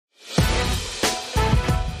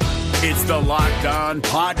It's the Locked On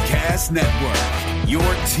Podcast Network, your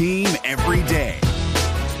team every day.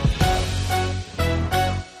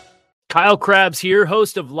 Kyle Krabs here,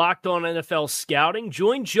 host of Locked On NFL Scouting.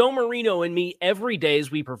 Join Joe Marino and me every day as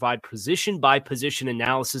we provide position-by-position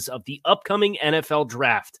analysis of the upcoming NFL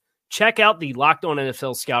Draft. Check out the Locked On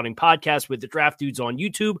NFL Scouting podcast with the Draft Dudes on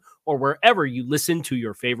YouTube or wherever you listen to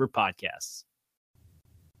your favorite podcasts.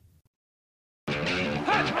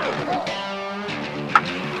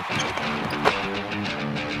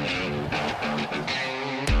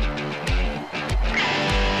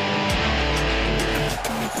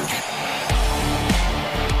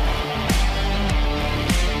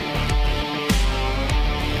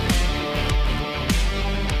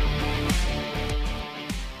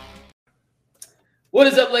 What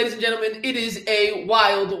is up, ladies and gentlemen? It is a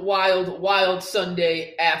wild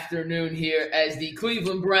Sunday afternoon here as the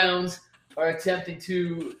Cleveland Browns are attempting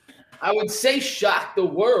to, I would say, shock the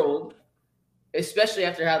world, especially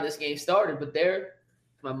after how this game started. But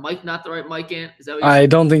my mic not the right mic, Ant? Is that what I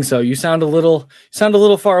don't think so. You sound a little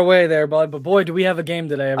far away there, bud. But boy, do we have a game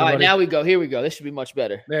today, everybody. All right, now we go. Here we go. This should be much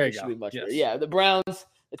better. There you go. Should be much better. Yeah, the Browns,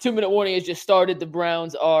 the 2-minute warning has just started. The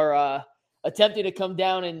Browns are attempting to come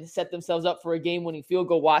down and set themselves up for a game-winning field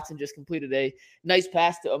goal. Watson just completed a nice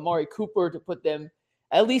pass to Amari Cooper to put them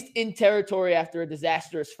at least in territory after a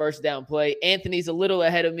disastrous first down play. Anthony's a little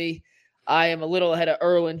ahead of me. I am a little ahead of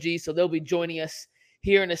Earl and G, so they'll be joining us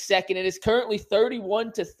here in a second. It is currently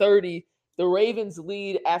 31-30. The Ravens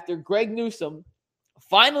lead after Greg Newsome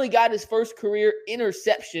finally got his first career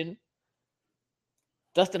interception.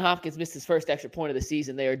 Dustin Hopkins missed his first extra point of the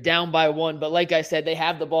season. They are down by 1, but like I said, they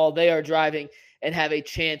have the ball. They are driving and have a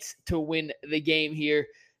chance to win the game here.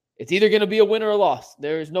 It's either going to be a win or a loss.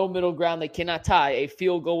 There is no middle ground. They cannot tie. A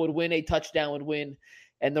field goal would win, a touchdown would win,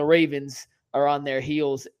 and the Ravens are on their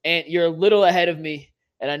heels. And you're a little ahead of me,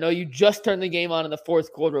 and I know you just turned the game on in the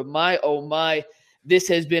fourth quarter. My, oh my, this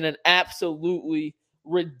has been an absolutely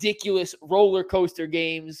ridiculous roller coaster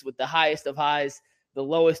games with the highest of highs, the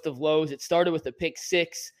lowest of lows. It started with a pick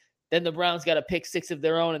six. Then the Browns got a pick six of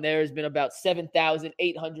their own, and there has been about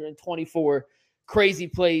 7,824 crazy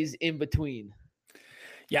plays in between.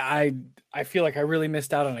 Yeah, I feel like I really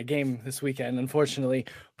missed out on a game this weekend, unfortunately,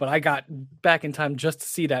 but I got back in time just to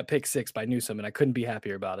see that pick six by Newsome, and I couldn't be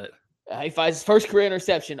happier about it. He finds his first career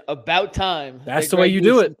interception. About time. That's the way you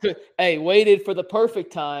do it. Waited for the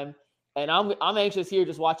perfect time, and I'm anxious here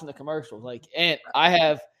just watching the commercials. And I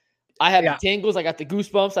have the tingles. I got the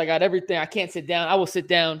goosebumps. I got everything. I can't sit down. I will sit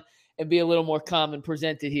down and be a little more calm and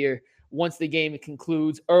presented here once the game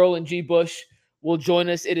concludes. Earl and G. Bush will join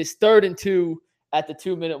us. It is 3rd and 2 at the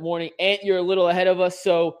 2-minute warning. Ant, you're a little ahead of us,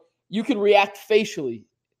 so you can react facially.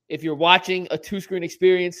 If you're watching a two-screen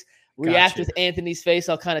experience, react with Anthony's face.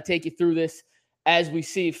 I'll kind of take you through this as we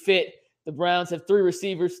see fit. The Browns have 3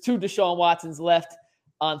 receivers, 2 Deshaun Watsons left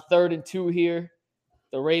on 3rd and 2 here.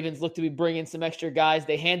 The Ravens look to be bringing some extra guys.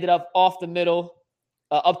 They hand it up up the middle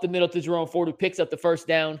to Jerome Ford, who picks up the first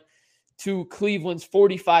down to Cleveland's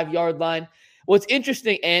 45-yard line. What's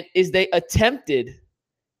interesting, Ant, is they attempted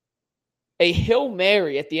a Hail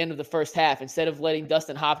Mary at the end of the first half instead of letting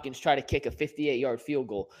Dustin Hopkins try to kick a 58-yard field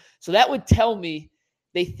goal. So that would tell me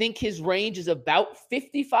they think his range is about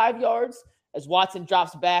 55 yards as Watson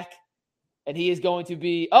drops back, and he is going to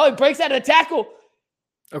be – he breaks out of the tackle.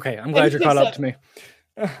 Okay, I'm glad you're caught up to me.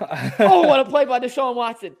 What a play by Deshaun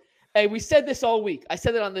Watson. Hey, we said this all week. I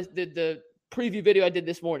said it on the preview video I did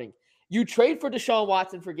this morning. You trade for Deshaun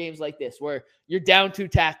Watson for games like this where you're down 2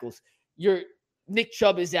 tackles. Nick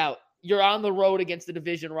Chubb is out. You're on the road against the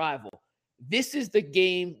division rival. This is the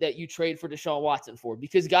game that you trade for Deshaun Watson for,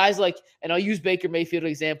 because guys like, and I'll use Baker Mayfield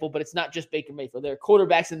example, but it's not just Baker Mayfield. There are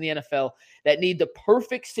quarterbacks in the NFL that need the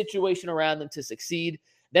perfect situation around them to succeed.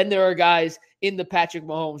 Then there are guys in the Patrick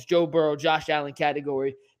Mahomes, Joe Burrow, Josh Allen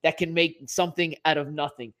category that can make something out of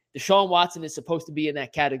nothing. Deshaun Watson is supposed to be in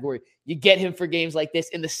that category. You get him for games like this.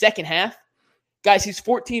 In the second half, guys, he's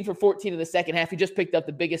 14 for 14 in the second half. He just picked up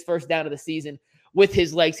the biggest first down of the season with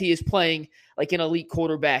his legs. He is playing like an elite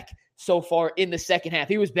quarterback so far in the second half.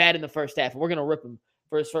 He was bad in the first half, and we're going to rip him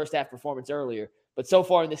for his first half performance earlier. But so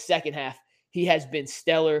far in the second half, he has been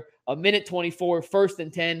stellar. 1:24, 1st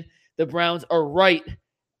and 10. The Browns are right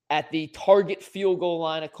at the target field goal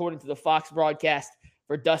line, according to the Fox broadcast,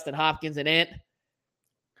 for Dustin Hopkins. And Ant,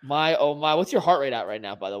 my, oh my, what's your heart rate at right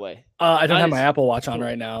now, by the way? I don't have my Apple Watch on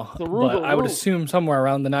right now, but I would assume somewhere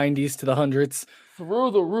around the 90s to the hundreds.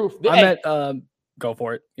 Through the roof. I'm at, go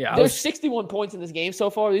for it. Yeah. There's 61 points in this game so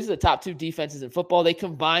far. These are the top 2 defenses in football. They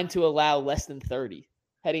combined to allow less than 30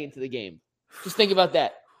 heading into the game. Just think about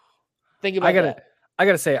that. I I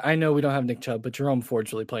got to say, I know we don't have Nick Chubb, but Jerome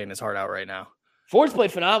Ford's really playing his heart out right now. Ford's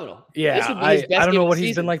played phenomenal. Yeah, This would be his best I don't know game what of the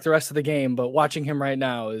he's been season. like the rest of the game, but watching him right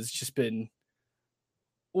now has just been.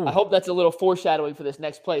 Ooh. I hope that's a little foreshadowing for this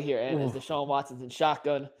next play here. And as Ooh. Deshaun Watson's in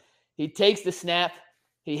shotgun, he takes the snap.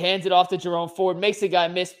 He hands it off to Jerome Ford, makes the guy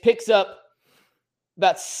miss, picks up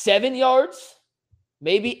about 7 yards,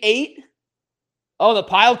 maybe 8. Oh, the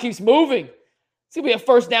pile keeps moving. It's going to be a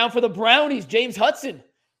first down for the Brownies. James Hudson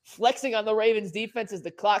flexing on the Ravens defense as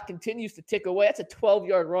the clock continues to tick away. That's a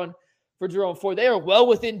 12-yard run for Jerome Ford. They are well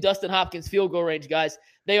within Dustin Hopkins' field goal range, guys.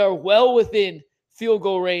 They are well within field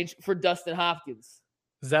goal range for Dustin Hopkins.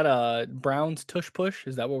 Is that a Browns tush push?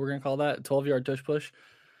 Is that what we're going to call that? 12-yard tush push?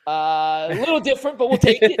 A little different, but we'll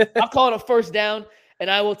take it. I'll call it a first down, and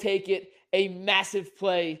I will take it. A massive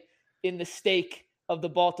play in the stake of the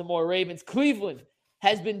Baltimore Ravens. Cleveland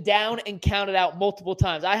has been down and counted out multiple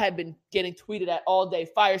times. I had been getting tweeted at all day.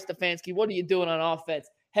 Fire Stefanski, what are you doing on offense?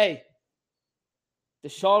 Hey,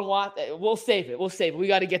 Deshaun Watson, we'll save it. We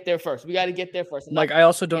got to get there first. Mike, I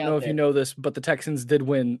also don't know if you know this, but the Texans did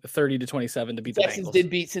win 30-27 to beat the Texans Bengals. did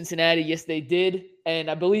beat Cincinnati. Yes, they did. And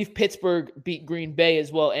I believe Pittsburgh beat Green Bay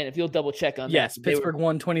as well. And if you'll double check on that. Yes, Pittsburgh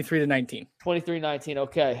won 23-19. 23-19.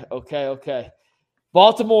 Okay.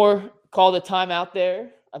 Baltimore called a timeout there,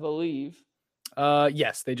 I believe.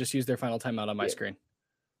 Yes, they just used their final timeout on my screen.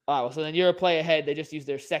 Oh, so then you're a play ahead. They just used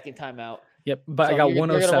their second timeout. Yep, but So I got they're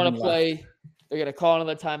 107 gonna run a left. play. They're going to call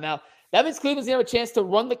another timeout. That means Cleveland's going to have a chance to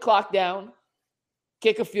run the clock down,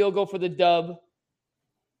 kick a field goal for the dub,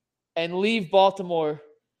 and leave Baltimore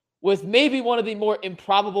with maybe one of the more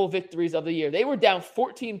improbable victories of the year. They were down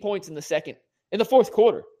 14 points in the fourth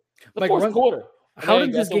quarter. Quarter. How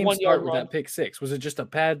did this game start with that pick six? Was it just a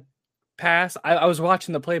bad pass? I was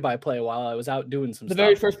watching the play-by-play while I was out doing some stuff. The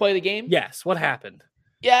very first play of the game? Yes. What happened?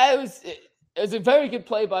 Yeah, it was a very good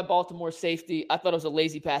play by Baltimore safety. I thought it was a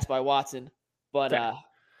lazy pass by Watson, but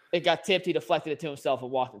it got tipped. He deflected it to himself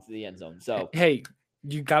and walked into the end zone. So hey,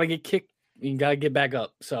 you got to get kicked. You got to get back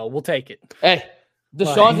up. So we'll take it. Hey,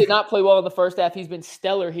 Deshaun did not play well in the first half. He's been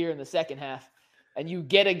stellar here in the second half. And you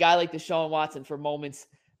get a guy like Deshaun Watson for moments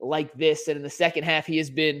like this. And in the second half, he has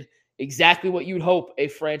been exactly what you'd hope a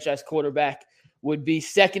franchise quarterback would be.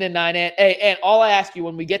 2nd and 9. And all I ask you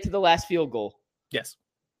when we get to the last field goal. Yes.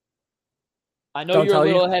 I know you're a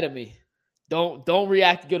little ahead of me. Don't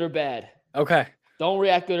react good or bad. Okay. Don't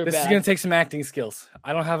react good or bad. This is going to take some acting skills.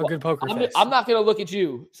 I don't have a good poker face. I'm not going to look at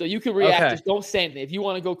you, so you can react. Okay. Just don't say anything. If you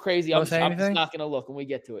want to go crazy, I'm just not going to look when we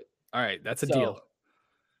get to it. All right, that's a deal.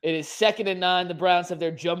 It is 2nd and 9. The Browns have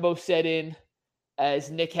their jumbo set in as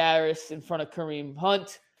Nick Harris in front of Kareem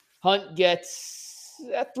Hunt. Hunt gets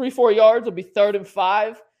 3-4 yards. It'll be 3rd and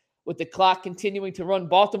 5 with the clock continuing to run.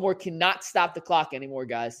 Baltimore cannot stop the clock anymore,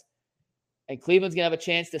 guys. And Cleveland's going to have a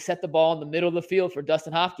chance to set the ball in the middle of the field for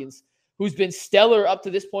Dustin Hopkins, who's been stellar up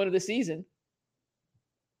to this point of the season,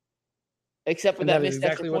 except for that missed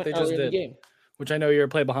extra point earlier in the game. Which I know you're a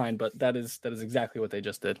play behind, but that is exactly what they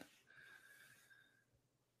just did.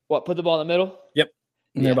 What, put the ball in the middle? Yep.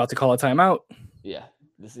 And they're about to call a timeout. Yeah,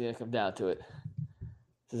 this is going to come down to it.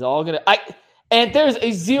 This is all going to – and there's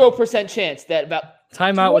a 0% chance that about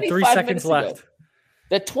timeout with 3 seconds left.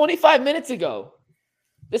 That 25 minutes ago,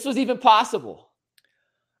 this was even possible.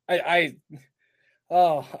 I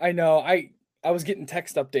know. I was getting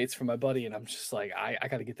text updates from my buddy, and I'm just like, I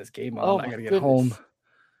got to get this game on. I got to get home.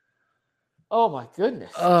 Oh, my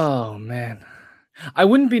goodness. Oh, man. I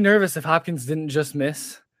wouldn't be nervous if Hopkins didn't just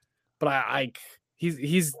miss, but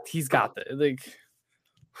he's got the like.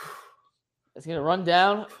 It's going to run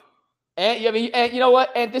down. And you know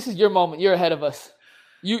what? And this is your moment. You're ahead of us.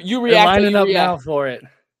 You react. Lining up now for it.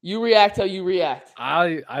 You react how you react.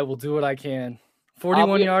 I will do what I can.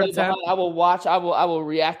 41 yards out. I will watch. I will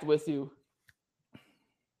react with you.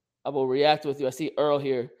 I see Earl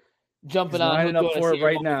here jumping on. Lining up for it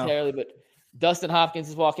right now. But Dustin Hopkins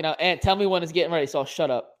is walking out. And tell me when it's getting ready, so I'll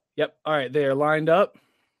shut up. Yep. All right. They are lined up.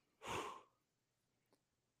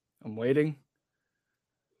 I'm waiting.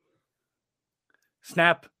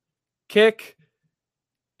 Snap. Kick.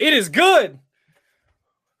 It is good.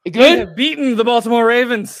 Good? We have beaten the Baltimore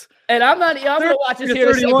Ravens. And I'm going to watch this here.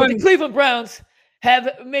 But the Cleveland Browns have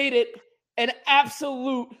made it an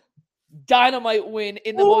absolute dynamite win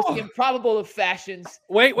in the most improbable of fashions.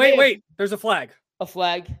 Wait. There's a flag. A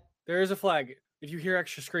flag? There is a flag. If you hear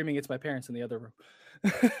extra screaming, it's my parents in the other room.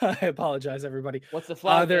 I apologize, everybody. What's the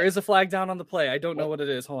flag? There is a flag down on the play. I don't know what it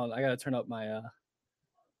is. Hold on. I got to turn up my...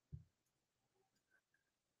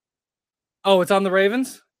 Oh, it's on the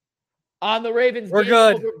Ravens? On the Ravens. We're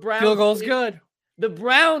good. Field goal's good. The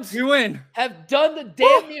Browns you win. Have done the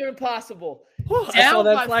damn near impossible. I saw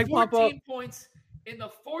that flag pop up. 14 points in the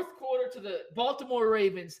fourth quarter to the Baltimore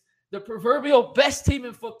Ravens, the proverbial best team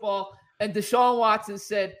in football, and Deshaun Watson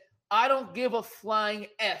said, I don't give a flying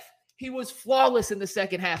F. He was flawless in the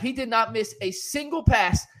second half. He did not miss a single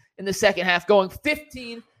pass in the second half, going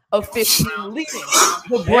 15 of 15, leading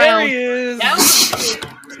the Browns down the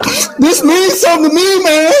field. This means something to me,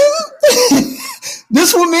 man.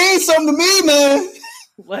 This will mean something to me, man.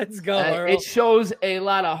 Let's go, it shows a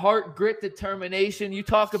lot of heart, grit, determination. You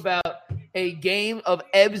talk about a game of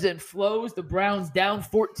ebbs and flows. The Browns down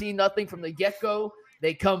 14-0 from the get-go.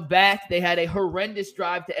 They come back. They had a horrendous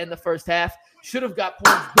drive to end the first half. Should have got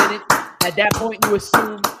points, didn't. At that point, you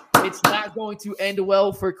assume it's not going to end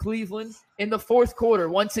well for Cleveland. In the fourth quarter,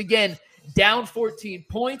 once again, down 14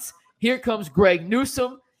 points. Here comes Greg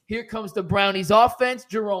Newsome. Here comes the Brownies offense.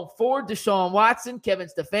 Jerome Ford, Deshaun Watson, Kevin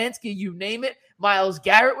Stefanski, you name it. Myles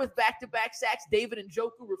Garrett with back-to-back sacks. David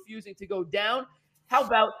Njoku refusing to go down. How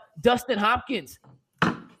about Dustin Hopkins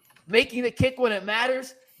making the kick when it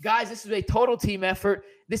matters? Guys, this is a total team effort.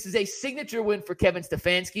 This is a signature win for Kevin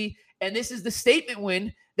Stefanski, and this is the statement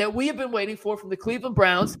win that we have been waiting for from the Cleveland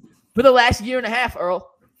Browns for the last year and a half, Earl.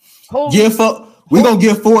 We're going to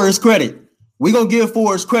give Forrest credit. We're going to give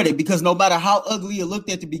Forrest credit because no matter how ugly it looked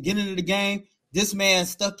at the beginning of the game, this man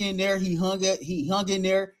stuck in there. He hung in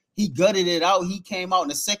there. He gutted it out. He came out in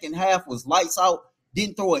the second half, was lights out,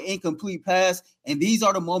 didn't throw an incomplete pass. And these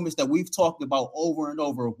are the moments that we've talked about over and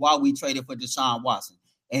over while we traded for Deshaun Watson.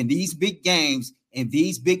 And these big games and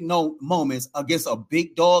these big moments against a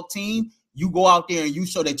big dog team, you go out there and you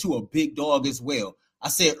show that you're a big dog as well. I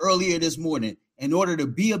said earlier this morning, in order to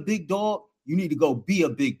be a big dog, you need to go be a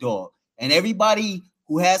big dog. And everybody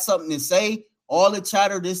who has something to say, all the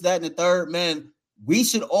chatter, this, that, and the third, man, we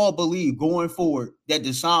should all believe going forward that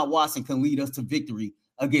Deshaun Watson can lead us to victory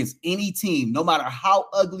against any team, no matter how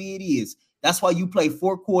ugly it is. That's why you play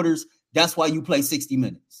 4 quarters. That's why you play 60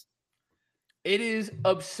 minutes. It is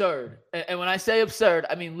absurd. And when I say absurd,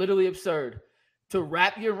 I mean literally absurd to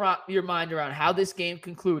wrap your mind around how this game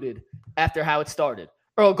concluded after how it started.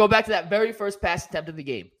 Earl, go back to that very first pass attempt of the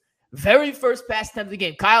game. Very first pass attempt of the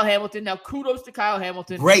game. Kyle Hamilton. Now, kudos to Kyle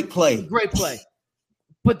Hamilton. Great play. Great play.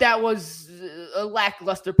 But that was a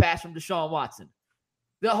lackluster pass from Deshaun Watson.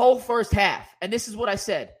 The whole first half. And this is what I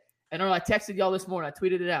said. And Earl, I texted y'all this morning. I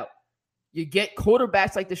tweeted it out. You get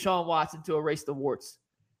quarterbacks like Deshaun Watson to erase the warts.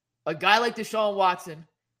 A guy like Deshaun Watson,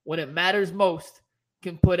 when it matters most,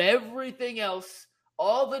 can put everything else,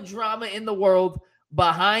 all the drama in the world,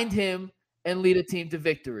 behind him and lead a team to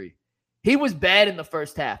victory. He was bad in the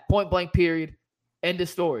first half, point blank period, end of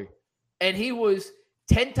story. And he was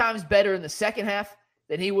 10 times better in the second half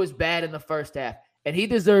than he was bad in the first half. And he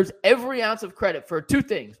deserves every ounce of credit for 2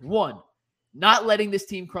 things. 1, not letting this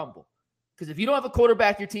team crumble. Because if you don't have a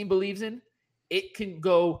quarterback your team believes in, it can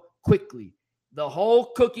go quickly. The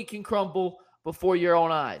whole cookie can crumble before your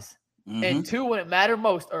own eyes. Mm-hmm. And 2, when it mattered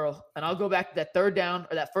most, Earl, and I'll go back to that third down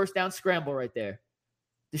or that first down scramble right there.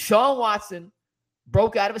 Deshaun Watson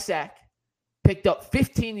broke out of a sack, picked up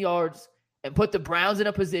 15 yards, and put the Browns in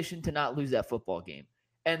a position to not lose that football game.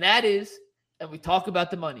 And that is, and we talk about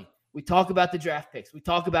the money. We talk about the draft picks. We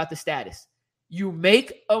talk about the status. You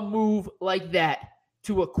make a move like that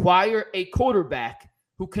to acquire a quarterback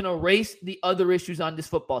who can erase the other issues on this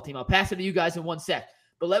football team. I'll pass it to you guys in 1 sec.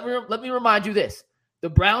 But let me remind you this. The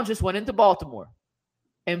Browns just went into Baltimore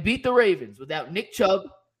and beat the Ravens without Nick Chubb,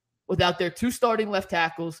 without their 2 starting left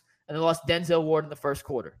tackles, and they lost Denzel Ward in the first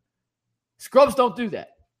quarter. Scrubs don't do that.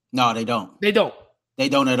 No, they don't. They don't. They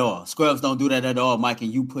don't at all. Scrubs don't do that at all, Mike,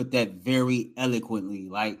 and you put that very eloquently.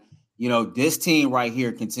 Like, you know, this team right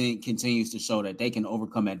here continues to show that they can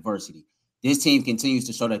overcome adversity. This team continues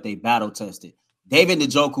to show that they battle-tested. David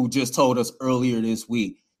Njoku just told us earlier this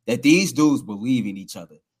week that these dudes believe in each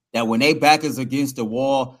other, that when they back is against the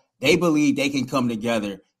wall, they believe they can come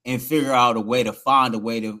together and figure out a way to find a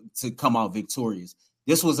way to come out victorious.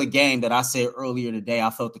 This was a game that I said earlier today I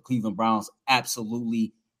felt the Cleveland Browns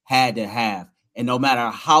absolutely had to have. And no matter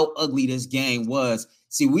how ugly this game was,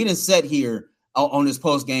 see, we didn't sit here on this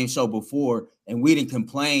post-game show before and we didn't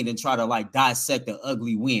complain and try to like dissect the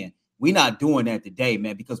ugly win. We're not doing that today,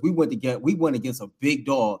 man, because we went against a big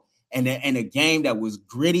dog and a game that was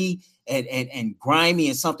gritty and grimy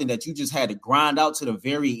and something that you just had to grind out to the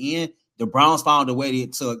very end. The Browns found a way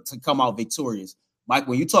to come out victorious. Mike,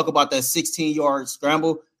 when you talk about that 16-yard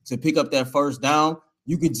scramble to pick up that first down,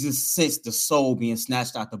 you can just sense the soul being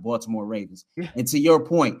snatched out the Baltimore Ravens. Yeah. And to your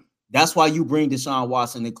point, that's why you bring Deshaun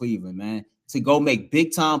Watson to Cleveland, man, to go make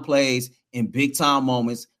big-time plays in big-time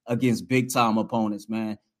moments against big-time opponents,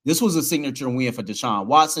 man. This was a signature win for Deshaun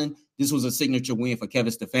Watson. This was a signature win for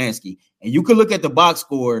Kevin Stefanski. And you could look at the box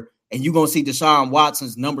score And you're going to see Deshaun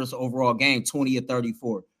Watson's numbers overall game, 20 or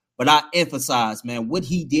 34. But I emphasize, man, what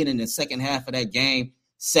he did in the second half of that game,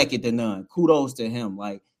 second to none. Kudos to him.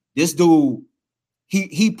 Like, this dude,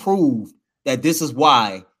 he proved that this is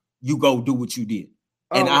why you go do what you did.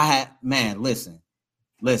 And listen.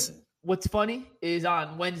 What's funny is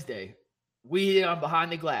on Wednesday, we did on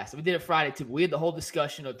Behind the Glass. We did it Friday too. We had the whole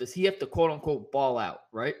discussion of, does he have to quote unquote ball out,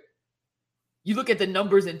 right? You look at the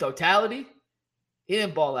numbers in totality, he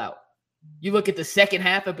didn't ball out. You look at the second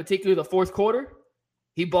half, in particular the fourth quarter,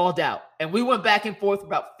 he balled out. And we went back and forth for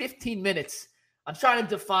about 15 minutes on trying to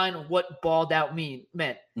define what balled out meant.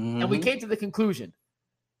 Mm-hmm. And we came to the conclusion,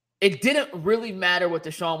 it didn't really matter what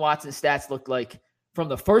Deshaun Watson's stats looked like from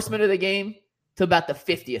the first minute of the game to about the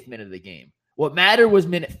 50th minute of the game. What mattered was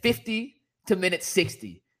minute 50 to minute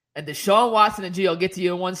 60. And Deshaun Watson, and G, I'll get to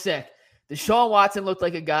you in one sec. Deshaun Watson looked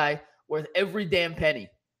like a guy worth every damn penny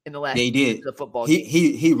in the last did. The football game.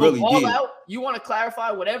 He really did. Out, you want to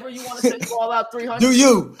clarify whatever you want to say, ball out 300? Do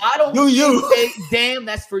you? I don't do you? Say, damn,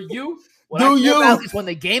 that's for you. What I care about is when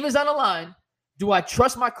the game is on the line, do I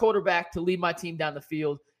trust my quarterback to lead my team down the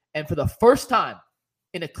field? And for the first time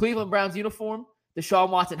in a Cleveland Browns uniform, Deshaun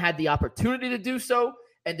Watson had the opportunity to do so,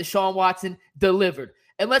 and Deshaun Watson delivered.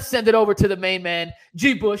 And let's send it over to the main man,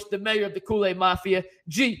 G. Bush, the mayor of the Kool-Aid Mafia.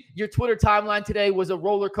 G, your Twitter timeline today was a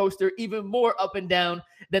roller coaster, even more up and down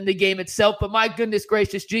than the game itself. But my goodness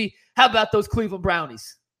gracious, G, how about those Cleveland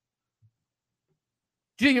Brownies?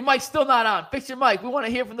 G, your mic's still not on. Fix your mic. We want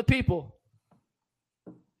to hear from the people.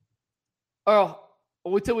 Earl,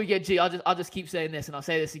 until we get G, I'll just keep saying this, and I'll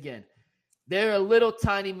say this again. There are little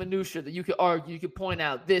tiny minutia that you could argue, you could point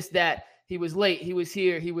out, this, that. He was late, he was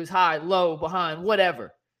here, he was high, low, behind,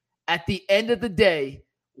 whatever. At the end of the day,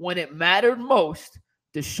 when it mattered most,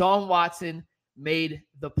 Deshaun Watson made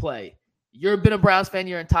the play. You've been a Browns fan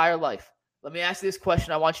your entire life. Let me ask you this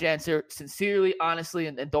question. I want you to answer sincerely, honestly,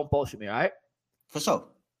 and don't bullshit me, all right? For sure.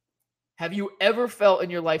 Have you ever felt in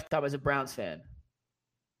your lifetime as a Browns fan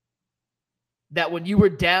that when you were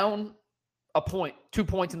down a point, 2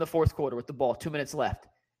 points in the fourth quarter with the ball, 2 minutes left,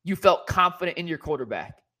 you felt confident in your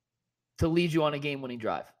quarterback to lead you on a game-winning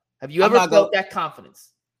drive? Have you ever felt that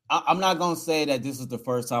confidence? I'm not going to say that this is the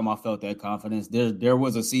first time I felt that confidence. There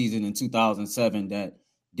was a season in 2007 that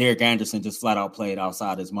Derek Anderson just flat out played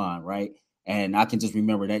outside his mind, right? And I can just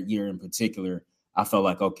remember that year in particular. I felt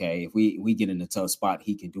like, okay, if we get in a tough spot,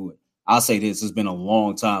 he can do it. I'll say this, it's been a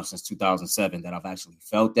long time since 2007 that I've actually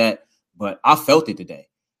felt that, but I felt it today.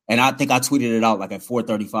 And I think I tweeted it out like at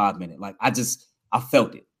 4:35 minute. Like I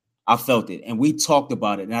felt it. I felt it. And we talked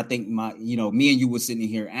about it. And I think me and you were sitting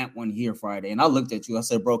here at one here Friday. And I looked at you. I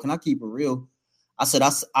said, bro, can I keep it real? I said,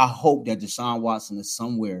 I hope that Deshaun Watson is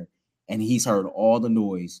somewhere and he's heard all the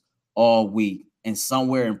noise all week. And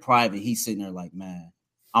somewhere in private, he's sitting there like, man,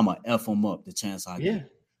 I'm going to F him up the chance I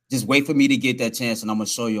get. Just wait for me to get that chance. And I'm going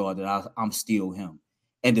to show you all that I'm still him.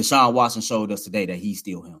 And Deshaun Watson showed us today that he's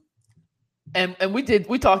still him. And we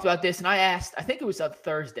talked about this. And I think it was on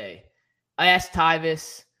Thursday. I asked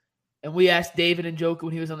Tyvis. And we asked David and Njoku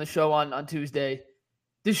when he was on the show on Tuesday.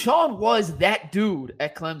 Deshaun was that dude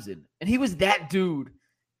at Clemson. And he was that dude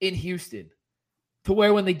in Houston. To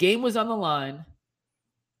where when the game was on the line,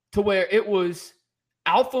 to where it was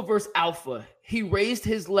alpha versus alpha, he raised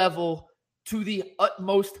his level to the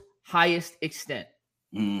utmost highest extent.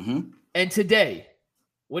 Mm-hmm. And today,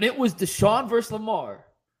 when it was Deshaun versus Lamar,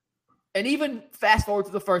 and even fast forward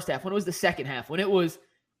to the first half, when it was the second half, when it was,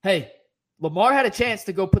 hey, Lamar had a chance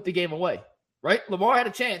to go put the game away, right? Lamar had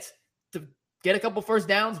a chance to get a couple first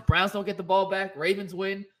downs. Browns don't get the ball back. Ravens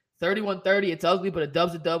win 31-30. It's ugly, but a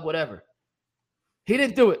dub's a dub, whatever. He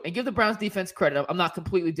didn't do it. And give the Browns defense credit. I'm not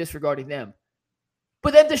completely disregarding them.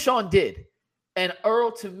 But then Deshaun did. And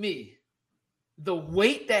Earl, to me, the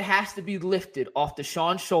weight that has to be lifted off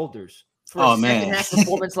Deshaun's shoulders for a second half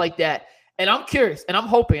performance like that. And I'm curious, and I'm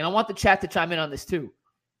hoping, and I want the chat to chime in on this too.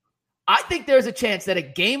 I think there's a chance that a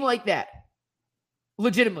game like that,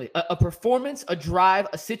 legitimately, a performance, a drive,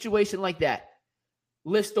 a situation like that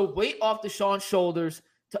lifts the weight off Deshaun's shoulders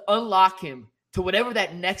to unlock him to whatever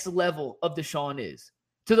that next level of Deshaun is,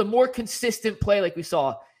 to the more consistent play like we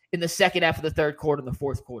saw in the second half of the third quarter and the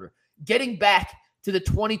fourth quarter. Getting back to the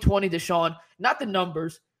 2020 Deshaun, not the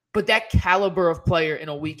numbers, but that caliber of player in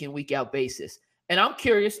a week in, week out basis. And I'm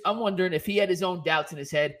curious, I'm wondering if he had his own doubts in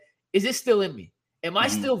his head. Is it still in me? Am I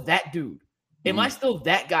still that dude? Am I still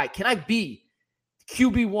that guy? Can I be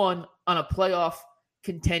QB1 on a playoff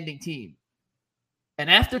contending team?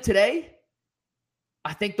 And after today,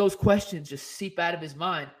 I think those questions just seep out of his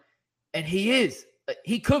mind. And he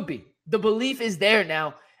could be. The belief is there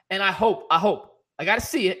now. And I hope, I got to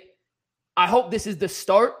see it. I hope this is the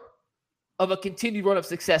start of a continued run of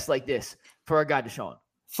success like this for our guy Deshaun?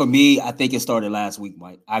 For me, I think it started last week,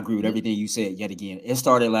 Mike. I agree with everything you said yet again. It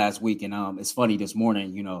started last week, and it's funny this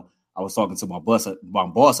morning, I was talking to my boss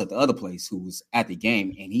at the other place who was at the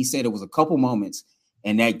game, and he said it was a couple moments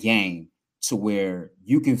in that game to where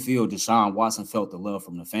you can feel Deshaun Watson felt the love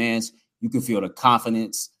from the fans. You can feel the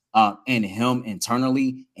confidence in him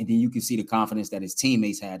internally, and then you can see the confidence that his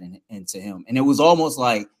teammates had into him. And it was almost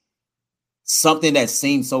like something that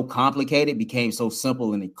seemed so complicated became so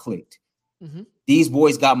simple, and it clicked. Mm-hmm. These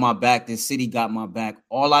boys got my back. This city got my back.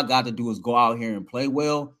 All I got to do is go out here and play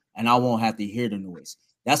well, and I won't have to hear the noise.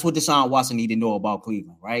 That's what Deshaun Watson need to know about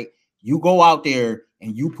Cleveland, right? You go out there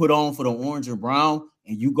and you put on for the orange and brown,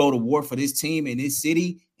 and you go to war for this team and this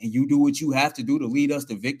city, and you do what you have to do to lead us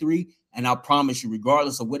to victory. And I promise you,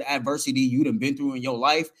 regardless of what adversity you've been through in your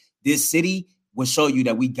life, this city will show you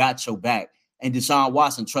that we got your back. And Deshaun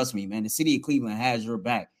Watson, trust me, man, the city of Cleveland has your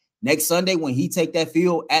back. Next Sunday, when he take that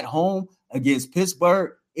field at home against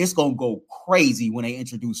Pittsburgh, it's going to go crazy when they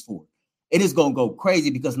introduce Ford. It is going to go crazy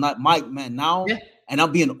because not Mike, man, now, and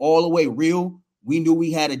I'm being all the way real, we knew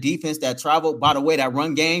we had a defense that traveled. By the way, that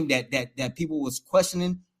run game that people was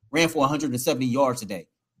questioning ran for 170 yards today.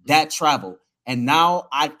 That traveled. And now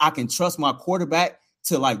I can trust my quarterback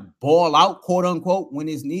to like ball out, quote unquote, when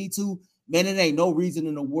it's need to. Man, it ain't no reason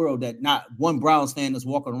in the world that not one Browns fan is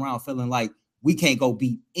walking around feeling like we can't go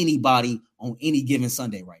beat anybody on any given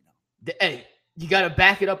Sunday right now. Hey, you got to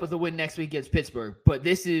back it up with a win next week against Pittsburgh. But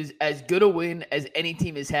this is as good a win as any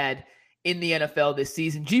team has had in the NFL this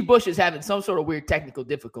season. G. Bush is having some sort of weird technical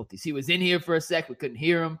difficulties. He was in here for a sec. We couldn't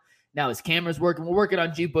hear him. Now his camera's working. We're working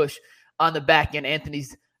on G. Bush on the back end.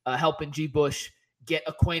 Anthony's helping G. Bush get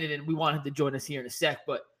acquainted, and we want him to join us here in a sec.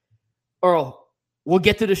 But, Earl, we'll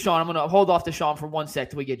get to Deshaun. I'm going to hold off Deshaun for 1 sec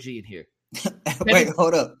till we get G in here. Wait,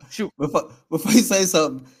 hold up. Shoot. Before you say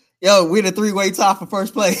something, we're the three-way tie for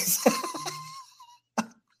first place.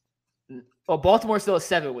 Well, Baltimore still has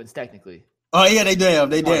 7 wins, technically. Oh, yeah, they do.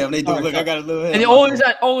 They do. Look, I got a little head. And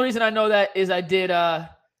the only reason I know that is I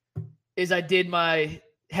did my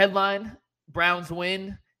headline, Browns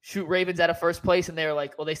win, shoot Ravens out of first place, and they were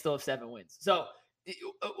like, well, they still have 7 wins. So,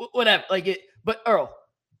 whatever. But, Earl,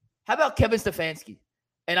 how about Kevin Stefanski?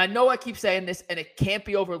 And I know I keep saying this, and it can't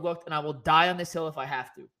be overlooked, and I will die on this hill if I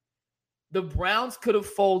have to. The Browns could have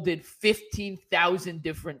folded 15,000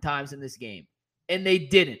 different times in this game, and they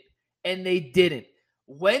didn't.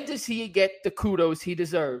 When does he get the kudos he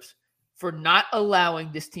deserves for not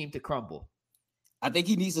allowing this team to crumble? I think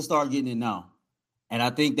he needs to start getting it now. And I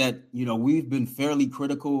think that, we've been fairly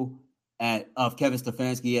critical of Kevin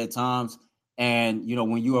Stefanski at times. And,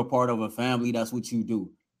 when you're a part of a family, that's what you do.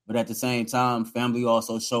 But at the same time, family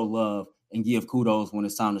also show love and give kudos when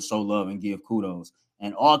it's time to show love and give kudos.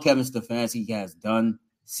 And all Kevin Stefanski has done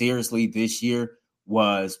seriously this year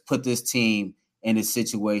was put this team in a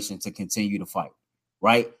situation to continue to fight,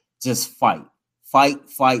 right? Just fight.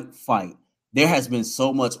 There has been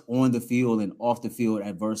so much on the field and off the field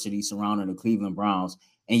adversity surrounding the Cleveland Browns.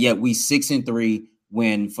 And yet we 6-3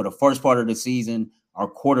 when for the first part of the season, our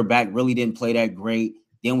quarterback really didn't play that great.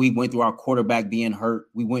 Then we went through our quarterback being hurt.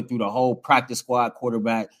 We went through the whole practice squad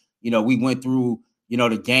quarterback. We went through,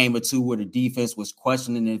 the game or two where the defense was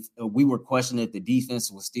questioning if we were questioning if the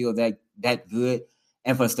defense was still that good.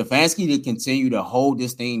 And for Stefanski to continue to hold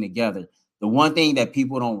this thing together, the one thing that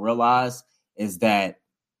people don't realize is that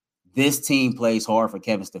this team plays hard for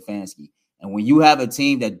Kevin Stefanski. And when you have a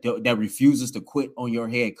team that refuses to quit on your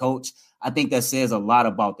head coach, I think that says a lot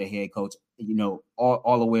about the head coach,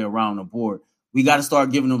 all the way around the board. We got to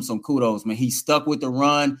start giving him some kudos, man. He stuck with the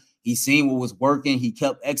run. He seen what was working. He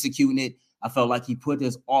kept executing it. I felt like he put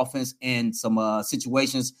his offense in some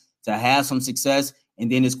situations to have some success.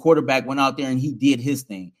 And then his quarterback went out there and he did his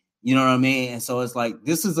thing. You know what I mean? And so it's like,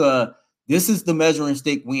 this is the measuring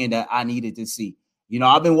stick win that I needed to see.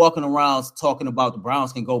 I've been walking around talking about the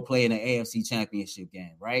Browns can go play in an AFC championship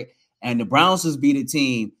game, right? And the Browns just beat a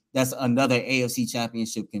team that's another AFC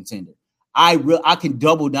championship contender. I can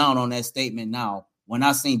double down on that statement now when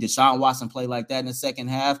I seen Deshaun Watson play like that in the second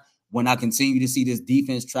half, when I continue to see this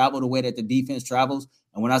defense travel the way that the defense travels,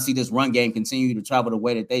 and when I see this run game continue to travel the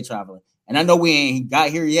way that they travel. And I know we ain't got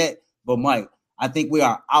here yet, but Mike, I think we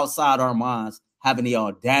are outside our minds having the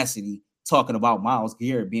audacity talking about Myles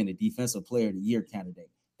Garrett being the Defensive Player of the Year candidate.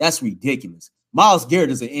 That's ridiculous. Myles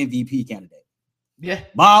Garrett is an MVP candidate. Yeah.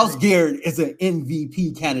 Myles Garrett is an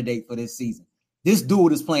MVP candidate for this season. This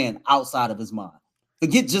dude is playing outside of his mind.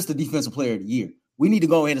 Forget just the Defensive Player of the Year. We need to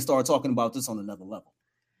go ahead and start talking about this on another level.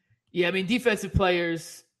 Yeah, I mean, defensive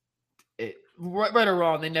players, right or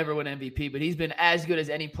wrong, they never win MVP, but he's been as good as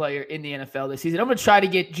any player in the NFL this season. I'm going to try to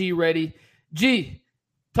get G ready G,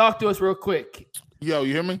 talk to us real quick. Yo,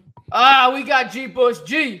 you hear me? We got G Bush.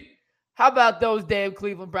 G, how about those damn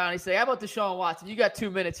Cleveland Brownies? How about Deshaun Watson? You got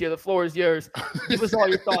 2 minutes here. The floor is yours. Give us all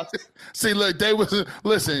your thoughts. See, look, they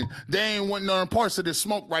ain't want none parts of this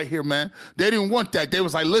smoke right here, man. They didn't want that. They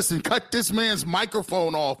was like, listen, cut this man's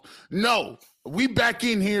microphone off. No, we back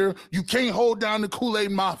in here. You can't hold down the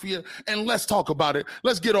Kool-Aid Mafia, and let's talk about it.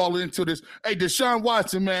 Let's get all into this. Hey, Deshaun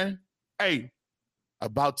Watson, man. Hey,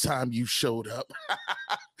 about time you showed up.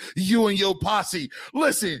 You and your posse.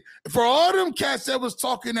 Listen, for all them cats that was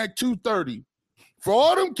talking at 2:30, well,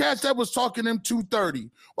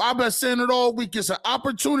 I've been saying it all week. It's an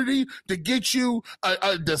opportunity to get you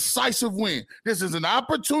a decisive win. This is an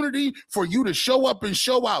opportunity for you to show up and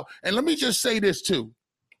show out. And let me just say this, too.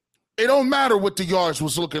 It don't matter what the yards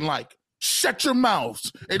was looking like. Shut your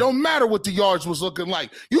mouths. It don't matter what the yards was looking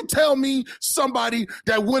like. You tell me somebody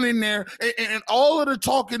that went in there and all of the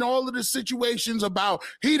talk and all of the situations about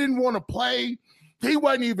he didn't want to play. He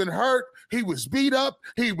wasn't even hurt. He was beat up.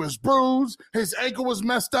 He was bruised. His ankle was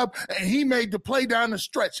messed up, and he made the play down the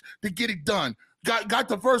stretch to get it done. Got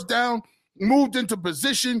the first down, moved into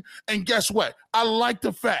position, and guess what? I like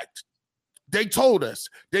the fact they told us.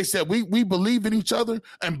 They said we believe in each other,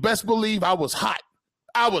 and best believe I was hot.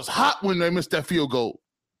 I was hot when they missed that field goal.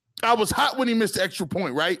 I was hot when he missed the extra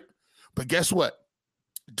point, right? But guess what?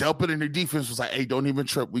 Delpit and the defense was like, hey, don't even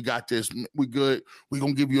trip. We got this. We good. We're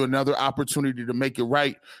going to give you another opportunity to make it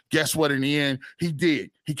right. Guess what? In the end, he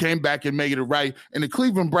did. He came back and made it right. And the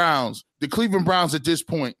Cleveland Browns at this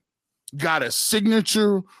point got a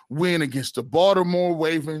signature win against the Baltimore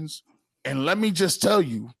Ravens. And let me just tell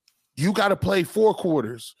you, you got to play 4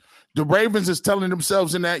 quarters. The Ravens is telling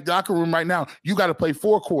themselves in that locker room right now, you got to play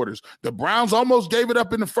 4 quarters. The Browns almost gave it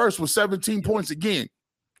up in the first with 17 points again.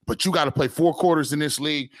 But you got to play 4 quarters in this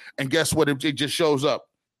league. And guess what? It just shows up.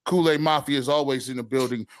 Kool-Aid Mafia is always in the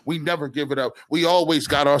building. We never give it up. We always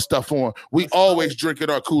got our stuff on. We always drinking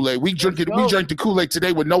our Kool-Aid. We drank the Kool-Aid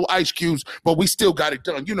today with no ice cubes, but we still got it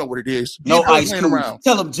done. You know what it is. No ice cubes.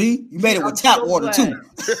 Tell them, G. You made it with tap water, too.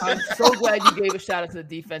 I'm so glad you gave a shout out to the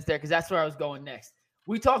defense there because that's where I was going next.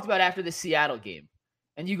 We talked about after the Seattle game,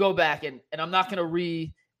 and you go back, and I'm not going to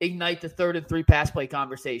reignite the 3rd and 3 pass play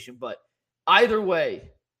conversation, but either way,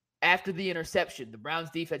 after the interception, the Browns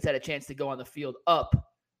defense had a chance to go on the field up,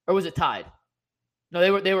 or was it tied? No,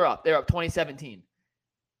 they were up. They were up 2017.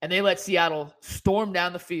 And they let Seattle storm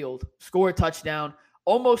down the field, score a touchdown,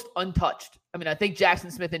 almost untouched. I mean, I think Jackson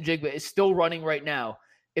Smith and Jigba is still running right now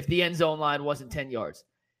if the end zone line wasn't 10 yards.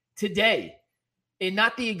 Today, in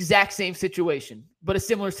not the exact same situation, but a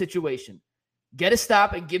similar situation, get a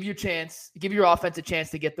stop and give your offense a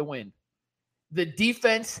chance to get the win. The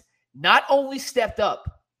defense not only stepped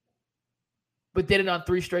up, but did it on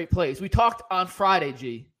 3 straight plays. We talked on Friday,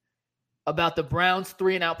 G, about the Browns'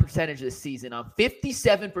 3-and-out percentage this season. On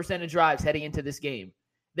 57% of drives heading into this game,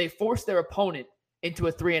 they forced their opponent into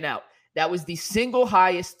a 3-and-out. That was the single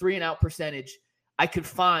highest 3-and-out percentage I could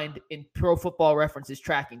find in Pro Football Reference's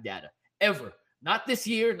tracking data, ever. Not this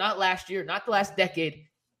year, not last year, not the last decade,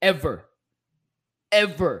 ever.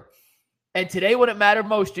 Ever. And today, when it mattered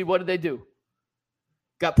most, G, what did they do?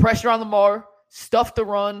 Got pressure on Lamar, stuffed the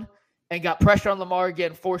run, and got pressure on Lamar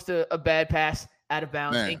again, forced a bad pass out of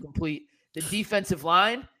bounds, incomplete. The defensive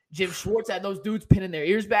line, Jim Schwartz had those dudes pinning their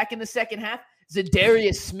ears back in the second half.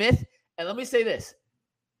 Zadarius Smith. And let me say this.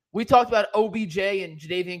 We talked about OBJ and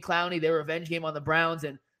Jadeveon Clowney, their revenge game on the Browns,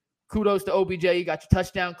 and kudos to OBJ. You got your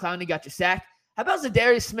touchdown. Clowney got your sack. How about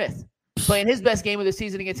Zadarius Smith playing his best game of the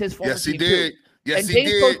season against his former team? Yes, he did. And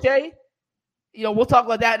James Proche, we'll talk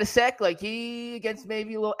about that in a sec. Like he against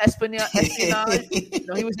maybe a little espionage.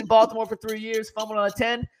 He was in Baltimore for 3 years, fumbled on a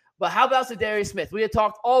 10. But how about Zadarius Smith? We had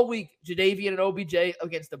talked all week, Jadeveon and OBJ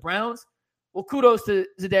against the Browns. Well, kudos to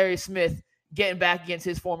Zadarius Smith getting back against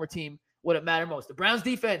his former team when it mattered most. The Browns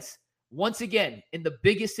defense, once again, in the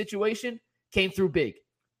biggest situation, came through big.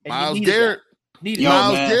 And Myles Garrett.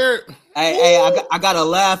 Myles Garrett. I got to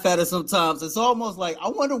laugh at it sometimes. It's almost like I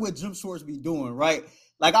wonder what Jim Schwartz be doing, right?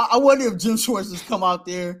 Like, I wonder if Jim Schwartz just come out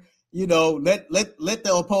there, let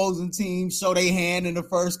the opposing team show their hand in the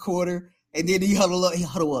first quarter, and then he huddle up.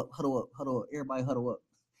 Everybody huddle up.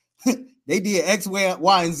 They did X,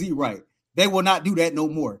 Y, and Z right. They will not do that no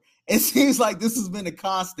more. It seems like this has been a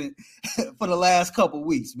constant for the last couple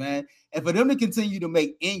weeks, man. And for them to continue to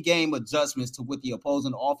make in-game adjustments to what the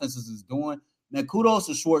opposing offenses is doing, man, kudos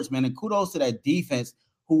to Schwartz, man, and kudos to that defense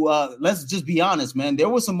who, let's just be honest, man, there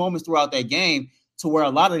were some moments throughout that game to where a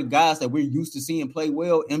lot of the guys that we're used to seeing play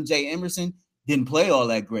well, MJ Emerson, didn't play all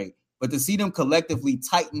that great. But to see them collectively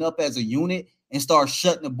tighten up as a unit and start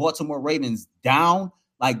shutting the Baltimore Ravens down,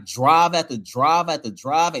 like drive after drive after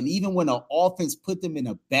drive. And even when the offense put them in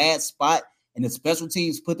a bad spot and the special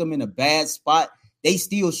teams put them in a bad spot, they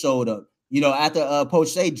still showed up. After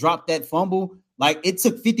Poche dropped that fumble, like it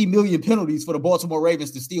took 50 million penalties for the Baltimore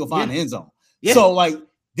Ravens to still find the end zone. Yeah. So like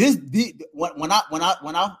when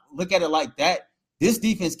I look at it like that, this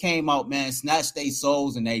defense came out, man, snatched their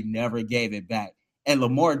souls, and they never gave it back. And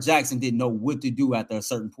Lamar Jackson didn't know what to do after a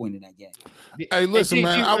certain point in that game. Hey, listen,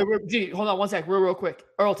 man. Hold on one sec, real quick.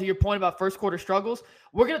 Earl, to your point about first quarter struggles,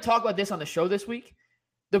 we're going to talk about this on the show this week.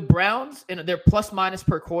 The Browns, and they're plus minus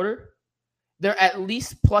per quarter. They're at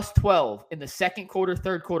least plus 12 in the second quarter,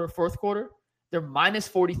 third quarter, fourth quarter. They're minus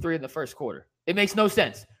 43 in the first quarter. It makes no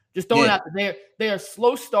sense. Just throwing it out there. They are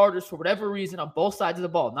slow starters for whatever reason on both sides of the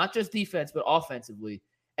ball, not just defense, but offensively.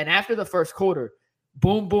 And after the first quarter,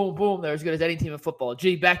 boom, boom, boom, they're as good as any team in football.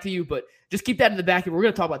 G, back to you, but just keep that in the back. We're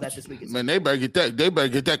going to talk about that this week. Man, they better get that. They better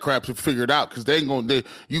get that crap figured out because they ain't gonna.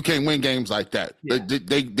 You can't win games like that. Yeah.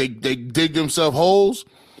 They dig themselves holes.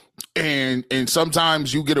 And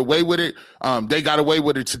sometimes you get away with it. They got away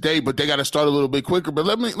with it today, but they got to start a little bit quicker. But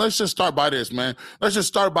let's just start by this, man. Let's just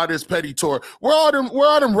start by this petty tour. Where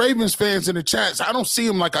are them Ravens fans in the chats? I don't see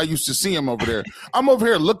them like I used to see them over there. I'm over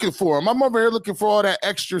here looking for them. I'm over here looking for all that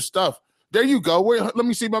extra stuff. There you go. Let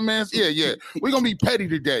me see my man's. Yeah. We're going to be petty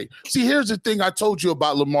today. See, here's the thing I told you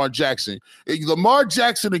about Lamar Jackson. Lamar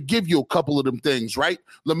Jackson will give you a couple of them things, right?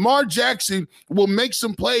 Lamar Jackson will make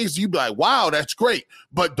some plays. You be like, wow, that's great.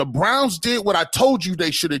 But the Browns did what I told you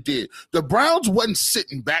they should have did. The Browns wasn't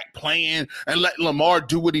sitting back playing and letting Lamar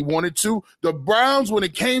do what he wanted to. The Browns, when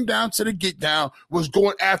it came down to the get down, was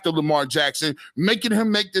going after Lamar Jackson, making him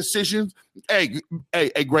make decisions. Hey,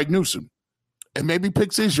 Greg Newsom. And maybe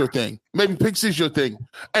pick 6's your thing. Maybe pick 6's your thing.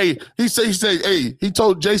 Hey, he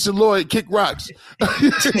told Jason Lloyd, kick rocks.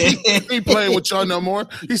 he ain't playing with y'all no more.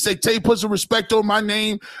 He said, Tay, put some respect on my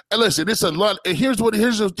name. And listen, it's a lot. And here's what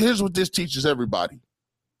this teaches everybody.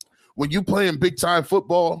 When you playing big time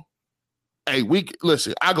football, hey,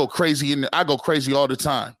 I go crazy all the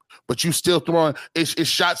time. But you still throwing it's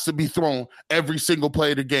shots to be thrown every single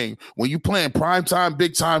play of the game. When you playing prime time,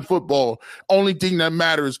 big time football, only thing that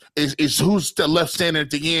matters is who's the left standing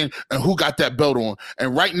at the end and who got that belt on.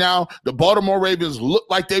 And right now, the Baltimore Ravens look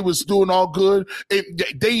like they was doing all good.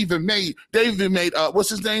 They even made what's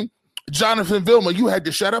his name? Jonathan Vilma. You had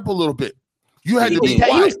to shut up a little bit. You had to be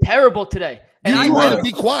quiet. He was terrible today. And you had to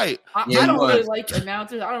be quiet. I don't really like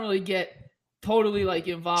announcers. I don't really get totally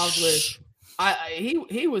involved with.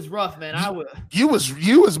 He was rough, man. You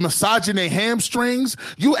was massaging their hamstrings.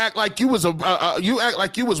 You act like you was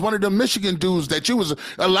one of the Michigan dudes that you was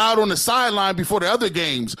allowed on the sideline before the other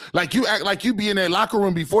games. Like you act like you be in their locker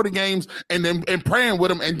room before the games and praying with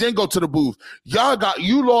them and then go to the booth.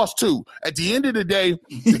 You lost too. At the end of the day,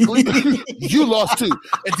 you lost too.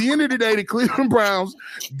 At the end of the day, the Cleveland Browns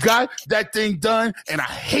got that thing done, and I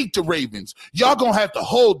hate the Ravens. Y'all gonna have to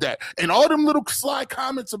hold that. And all them little sly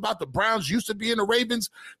comments about the Browns used to be in the Ravens,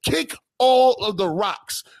 kick all of the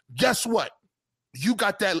rocks. Guess what? You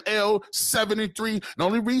got that L 7-3.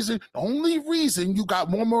 The only reason you got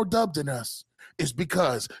more dub than us is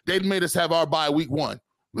because they made us have our bye week 1.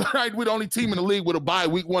 Right? We're the only team in the league with a bye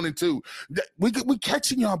week 1 and 2. We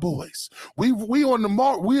catching y'all boys. We on the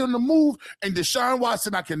mark. We on the move. And Deshaun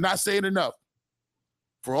Watson, I cannot say it enough.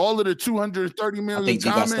 For all of the 230 million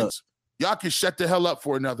comments, y'all can shut the hell up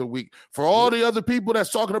for another week. For all the other people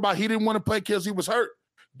that's talking about he didn't want to play because he was hurt,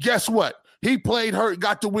 guess what? He played hurt,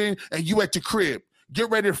 got the win, and you at the crib.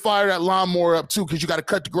 Get ready to fire that lawnmower up, too, because you got to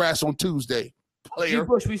cut the grass on Tuesday. Player.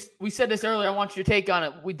 Bush, we said this earlier. I want your take on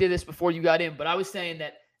it. We did this before you got in, but I was saying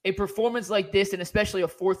that a performance like this, and especially a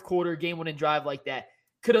fourth quarter game-winning drive like that,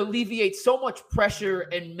 could alleviate so much pressure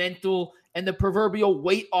and mental and the proverbial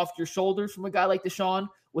weight off your shoulders from a guy like Deshaun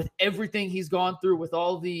with everything he's gone through, with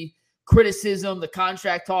all the criticism, the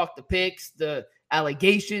contract talk, the picks, the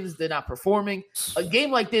allegations, the not performing. A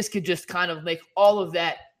game like this could just kind of make all of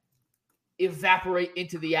that evaporate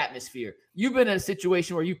into the atmosphere. You've been in a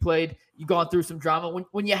situation where you've gone through some drama.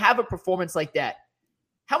 When you have a performance like that,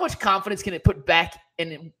 how much confidence can it put back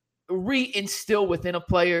and reinstill within a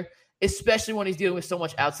player, especially when he's dealing with so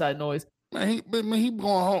much outside noise? Man, he going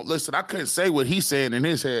home. Listen, I couldn't say what he's saying in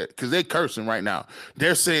his head because they're cursing right now.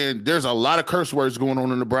 They're saying there's a lot of curse words going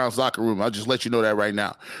on in the Browns locker room. I'll just let you know that right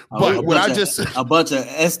now. But a bunch of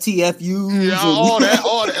STFUs, yeah, all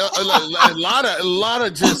that, a lot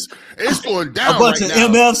of just it's going down. A bunch of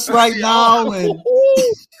MFs right now.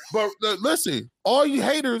 But listen, all you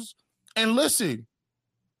haters, and listen,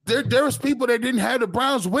 there was people that didn't have the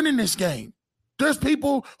Browns winning this game. There's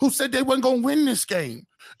people who said they weren't going to win this game.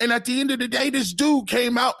 And at the end of the day, this dude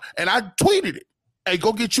came out, and I tweeted it. Hey,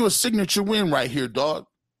 go get you a signature win right here, dog.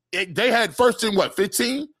 They had first in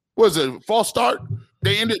 15? Was it a false start?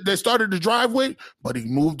 They started the driveway, but he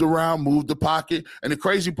moved around, moved the pocket. And the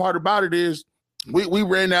crazy part about it is we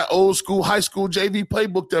ran that old school high school JV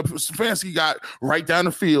playbook that Stefanski got right down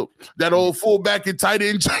the field. That old fullback and tight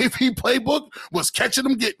end JV playbook was catching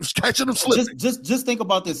them slipping. Just think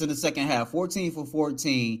about this in the second half. 14 for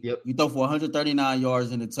 14. Yep. You throw for 139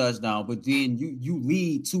 yards in a touchdown, but then you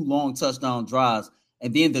lead 2 long touchdown drives.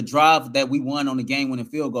 And then the drive that we won on the game-winning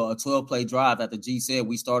field goal, a 12-play drive that the G said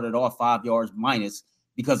we started off 5 yards minus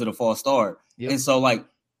because of the false start. Yep. And so, like,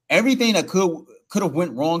 everything that could have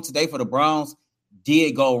went wrong today for the Browns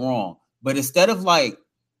did go wrong. But instead of like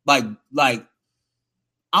I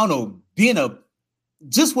don't know, being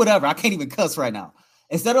just whatever, I can't even cuss right now.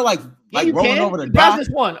 Instead of rolling over the dock. This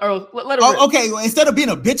one, or let it rip. Okay, instead of being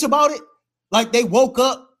a bitch about it, like they woke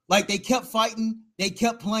up, like they kept fighting, they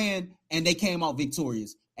kept playing, and they came out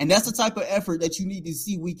victorious. And that's the type of effort that you need to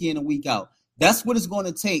see week in and week out. That's what it's going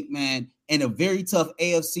to take, man, in a very tough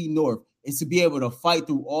AFC North, is to be able to fight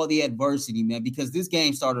through all the adversity, man, because this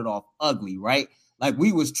game started off ugly, right? Like,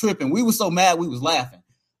 we was tripping. We were so mad we was laughing.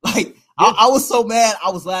 Like, I was so mad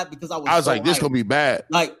I was laughing because I was so like, this going to be bad.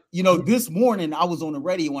 Like, this morning I was on the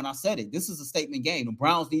radio when I said it. This is a statement game. The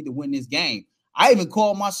Browns need to win this game. I even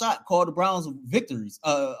called my shot, called the Browns victors,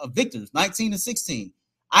 19-16.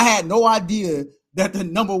 I had no idea that the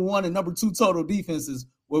number 1 and number 2 total defenses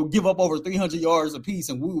will give up over 300 yards apiece,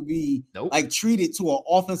 and we would be treated to an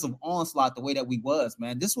offensive onslaught the way that we was,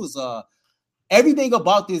 man. This was everything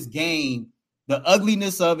about this game, the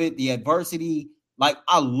ugliness of it, the adversity. Like,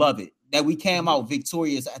 I love it that we came out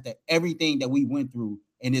victorious after everything that we went through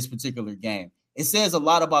in this particular game. It says a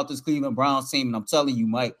lot about this Cleveland Browns team, and I'm telling you,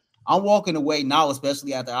 Mike, I'm walking away now,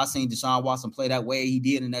 especially after I seen Deshaun Watson play that way he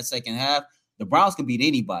did in that second half. The Browns can beat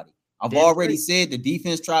anybody. I've already said the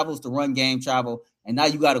defense travels, the run game travel, and now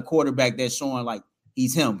you got a quarterback that's showing like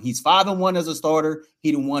he's him. He's 5-1 as a starter.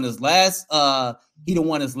 He done won his last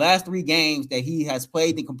 3 games that he has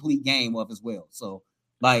played the complete game of as well. So,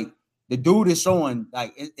 like, the dude is showing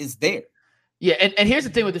like it's there. Yeah, and here's the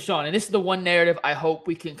thing with Deshaun, and this is the one narrative I hope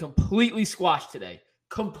we can completely squash today.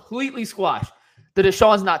 Completely squash the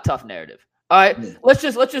Deshaun's not tough narrative. All right, let's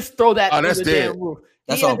just throw that through the damn roof.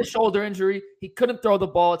 He had the shoulder injury. He couldn't throw the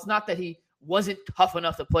ball. It's not that he wasn't tough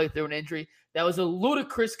enough to play through an injury. That was a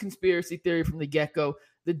ludicrous conspiracy theory from the get-go.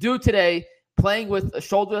 The dude today playing with a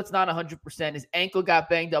shoulder that's not 100%. His ankle got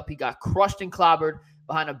banged up. He got crushed and clobbered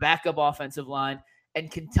behind a backup offensive line.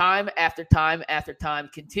 And can time after time after time,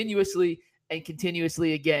 continuously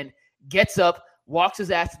again, gets up, walks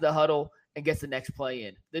his ass to the huddle, and gets the next play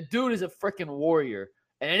in. The dude is a freaking warrior.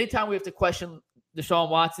 And anytime we have to question Deshaun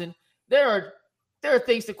Watson, there are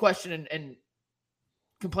things to question and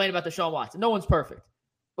complain about Deshaun Watson. No one's perfect.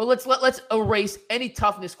 But let's erase any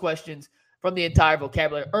toughness questions from the entire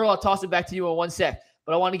vocabulary. Earl, I'll toss it back to you in 1 sec.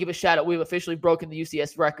 But I want to give a shout out. We've officially broken the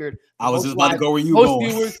UCS record. I was just about to go where you most going.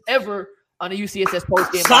 Viewers ever on a UCSS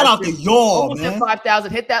postgame. Shout out to y'all, almost man. At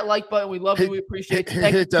 5,000. Hit that like button. We love you. We appreciate you.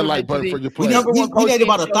 Hit that like button for your play. We did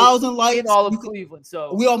about 1,000 likes in all of Cleveland.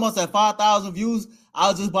 So we almost at 5,000 views. I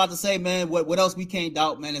was just about to say, man, what else we can't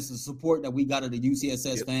doubt, man, is the support that we got of the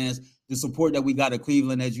UCSS fans, the support that we got of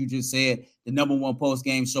Cleveland, as you just said, the number 1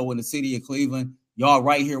 post-game show in the city of Cleveland. Y'all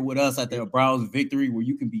right here with us at the Browns victory where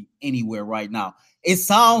you can be anywhere right now. It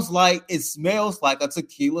smells like a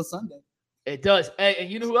tequila Sunday. It does. Hey, and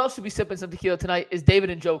you know who else should be sipping some tequila tonight is David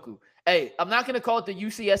Njoku. Hey, I'm not going to call it the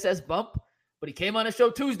UCSS bump, but he came on the show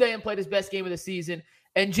Tuesday and played his best game of the season.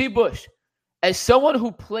 And G. Bush, as someone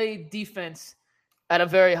who played defense at a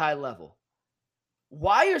very high level,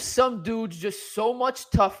 why are some dudes just so much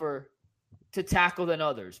tougher to tackle than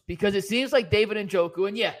others? Because it seems like David Njoku,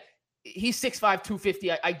 and yeah, he's 6'5",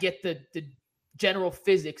 250. I get the general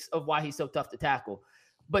physics of why he's so tough to tackle.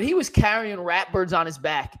 But he was carrying ratbirds on his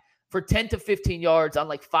back for 10 to 15 yards on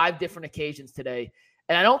like 5 different occasions today.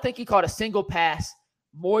 And I don't think he caught a single pass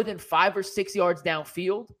more than 5 or 6 yards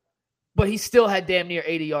downfield, but he still had damn near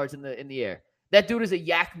 80 yards in the air. That dude is a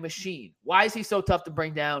yak machine. Why is he so tough to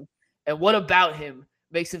bring down? And what about him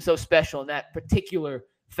makes him so special in that particular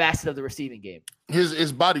facet of the receiving game?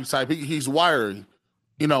 His body type, he's wiry.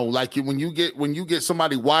 You know, like when you get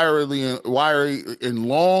somebody wiry and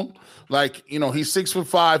long, like, you know, he's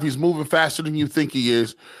 6'5", he's moving faster than you think he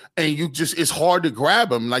is, and it's hard to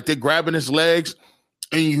grab him. Like, they're grabbing his legs,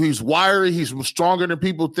 and he's wiry, he's stronger than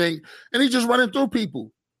people think, and he's just running through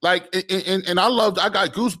people. Like, and I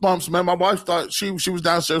got goosebumps, man. My wife thought she was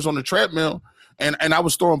downstairs on the treadmill, and I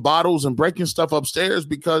was throwing bottles and breaking stuff upstairs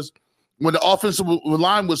because when the offensive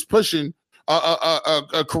line was pushing,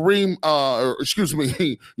 Kareem, or excuse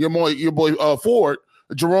me, your boy Ford,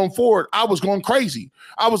 Jerome Ford, I was going crazy.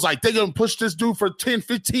 I was like, they're going to push this dude for 10,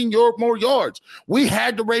 15 more yards. We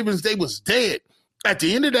had the Ravens. They was dead. At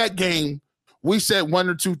the end of that game, we said one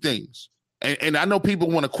or two things. And I know people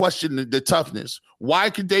want to question the toughness. Why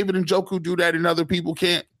could David Njoku do that and other people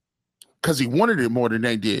can't? Because he wanted it more than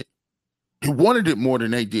they did. He wanted it more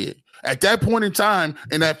than they did. At that point in time,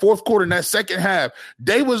 in that fourth quarter, in that second half,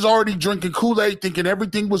 they was already drinking Kool-Aid, thinking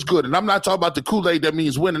everything was good. And I'm not talking about the Kool-Aid that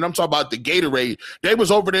means winning. I'm talking about the Gatorade. They was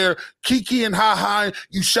over there kikiing ha-ha,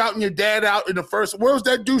 you shouting your dad out in the first. Where was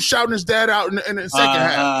that dude shouting his dad out in the second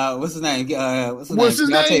half? What's his name? What's his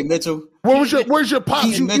name? Mitchell. Where's your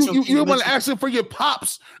pops? You want to ask him for your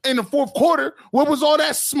pops in the fourth quarter? Where was all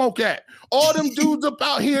that smoke at? All them dudes up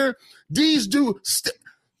out here, these dudes.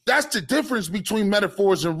 That's the difference between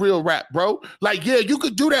metaphors and real rap, bro. Like, yeah, you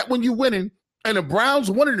could do that when you winning, and the Browns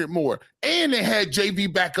wanted it more, and they had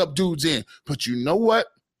JV backup dudes in. But you know what?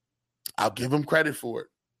 I'll give them credit for it.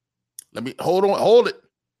 Let me hold it.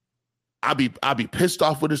 I'll be pissed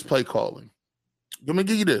off with his play calling. Let me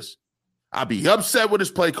give you this. I'll be upset with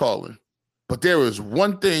his play calling. But there is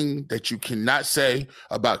one thing that you cannot say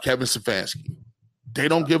about Kevin Stefanski. They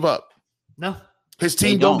don't give up. No. His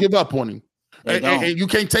team don't give up on him. And you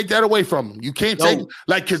can't take that away from them. You can't take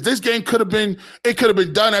because this game could have been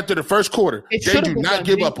done after the first quarter. They do not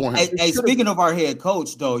give up on him. Hey, speaking of our head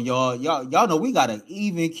coach, though, y'all know we got an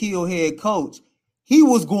even keel head coach. He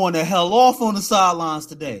was going to hell off on the sidelines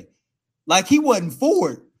today. Like he wasn't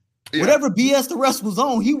for it. Yeah. Whatever BS the rest was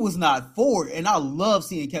on, he was not for it. And I love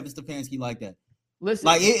seeing Kevin Stefanski like that. Listen,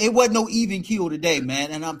 like it wasn't no even keel today,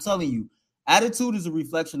 man. And I'm telling you, attitude is a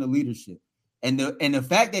reflection of leadership. And the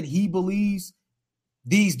fact that he believes,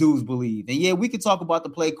 these dudes believe. And yeah, we could talk about the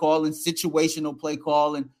play calling, situational play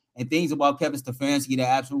calling, and things about Kevin Stefanski that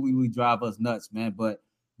absolutely drive us nuts, man. But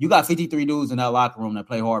you got 53 dudes in that locker room that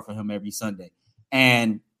play hard for him every Sunday.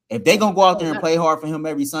 And if they're going to go out there and play hard for him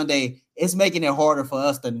every Sunday, it's making it harder for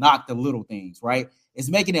us to knock the little things, right? It's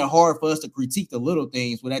making it hard for us to critique the little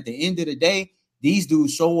things. But at the end of the day, these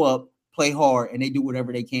dudes show up, play hard, and they do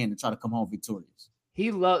whatever they can to try to come home victorious.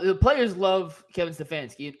 The players love Kevin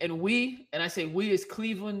Stefanski, and I say we as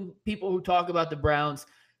Cleveland people who talk about the Browns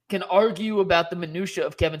can argue about the minutia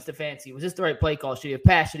of Kevin Stefanski. Was this the right play call? Should he have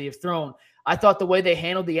passed? Should he have thrown? I thought the way they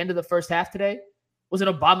handled the end of the first half today was an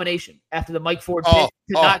abomination after the Mike Ford pick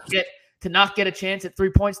to not get a chance at 3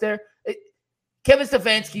 points there. Kevin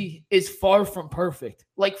Stefanski is far from perfect,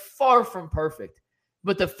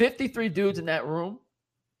 but the 53 dudes in that room,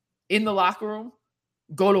 in the locker room,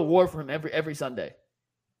 go to war for him every Sunday.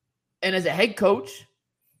 And as a head coach,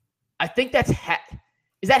 I think is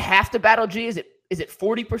that half the battle, G? Is it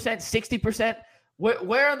 40%, 60%?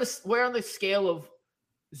 Where on the scale of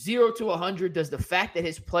 0 to 100 does the fact that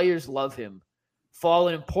his players love him fall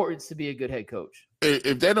in importance to be a good head coach?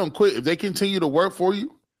 If they don't quit, if they continue to work for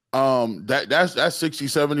you, that's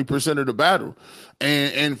 60-70% of the battle.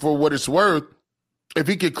 And for what it's worth, if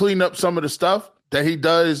he could clean up some of the stuff that he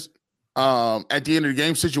does at the end of the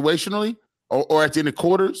game situationally, or at the end of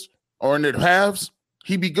quarters, or in the halves,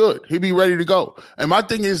 he'd be good. He'd be ready to go. And my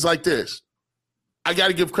thing is like this. I got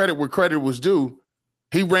to give credit where credit was due.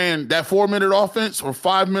 He ran that 4-minute offense or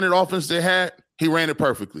 5-minute offense they had. He ran it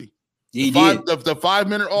perfectly. The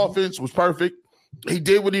 5-minute offense was perfect. He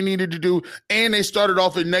did what he needed to do. And they started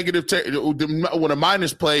off in negative with a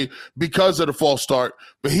minus play because of the false start.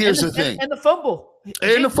 But here's the thing. And the fumble.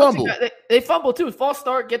 And the fumble. They fumble too. False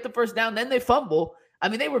start, get the first down, then they fumble. I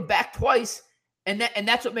mean, they were back twice. And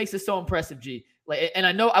that's what makes it so impressive, G.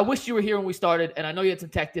 And I wish you were here when we started, and I know you had some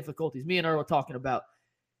tech difficulties. Me and Earl were talking about.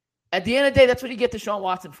 At the end of the day, that's what you get Deshaun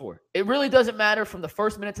Watson for. It really doesn't matter from the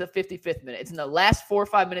first minute to the 55th minute. It's in the last 4 or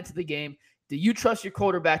 5 minutes of the game. Do you trust your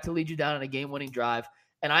quarterback to lead you down on a game-winning drive?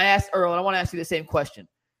 And I asked Earl, and I want to ask you the same question.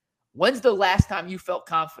 When's the last time you felt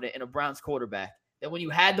confident in a Browns quarterback that when you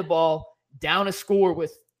had the ball down a score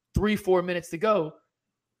with 3-4 minutes to go,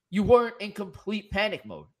 you weren't in complete panic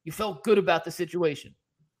mode? You felt good about the situation.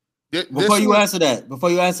 Before you answer that,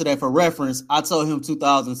 for reference, I told him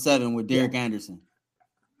 2007 with Derek Anderson.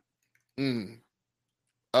 In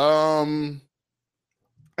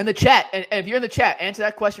the chat, and if you're in the chat, answer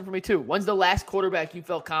that question for me too. When's the last quarterback you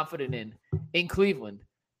felt confident in Cleveland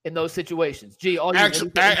in those situations? Gee,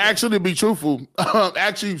 actually, to be truthful,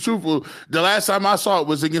 the last time I saw it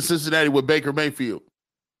was against Cincinnati with Baker Mayfield.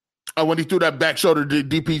 When he threw that back shoulder to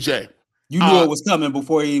DPJ. You knew it was coming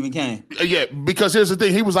before he even came. Yeah, because here's the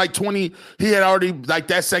thing. He was like 20. He had already, like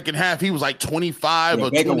that second half, he was like 25 or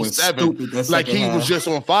 27. Like he was just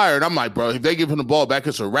on fire. And I'm like, bro, if they give him the ball back,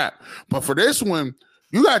 it's a wrap. But for this one,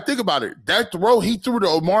 You got to think about it. That throw he threw to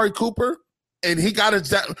Amari Cooper, and he got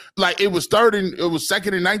it like it was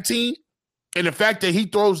 2nd and 19. And the fact that he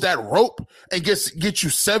throws that rope and gets you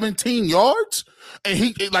 17 yards, and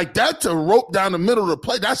he like that to rope down the middle of the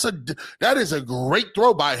play. That is a great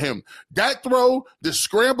throw by him. That throw, the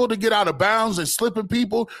scramble to get out of bounds and slipping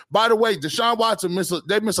people. By the way, Deshaun Watson miss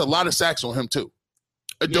a lot of sacks on him too.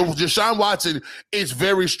 Yeah. Deshaun Watson is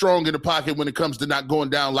very strong in the pocket when it comes to not going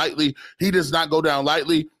down lightly. He does not go down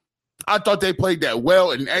lightly. I thought they played that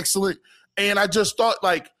well and excellent. And I just thought,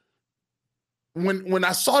 like, when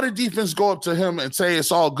I saw the defense go up to him and say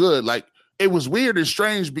it's all good, like, it was weird and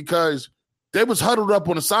strange because they was huddled up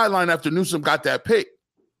on the sideline after Newsome got that pick.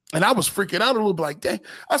 And I was freaking out a little bit like, dang.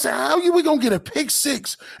 I said, how are we going to get a pick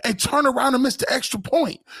six and turn around and miss the extra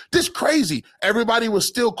point? This crazy. Everybody was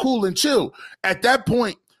still cool and chill. At that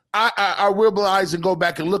point, I realized and go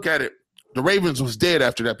back and look at it. The Ravens was dead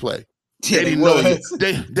after that play. They didn't know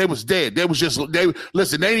it. They was dead. They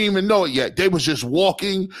didn't even know it yet. They was just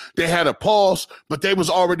walking. They had a pulse, but they was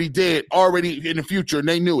already dead, already in the future, and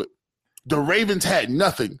they knew it. The Ravens had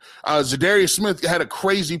nothing. Zadarius Smith had a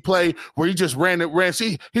crazy play where he just ran.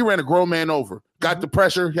 He ran a grown man over. Got the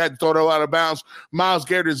pressure. He had to throw it out of bounds. Myles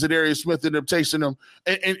Garrett and Zadarius Smith ended up chasing him.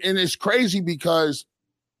 And it's crazy because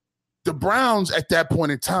the Browns at that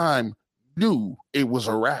point in time knew it was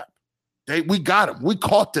a wrap. We got him. We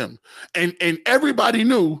caught them. And everybody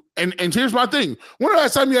knew. And here's my thing. When the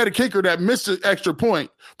last time you had a kicker that missed an extra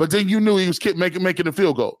point, but then you knew he was making a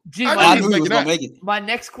field goal? I knew he was going to make it. My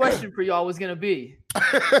next question for y'all was going to be.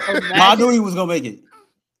 I knew he was going to make it.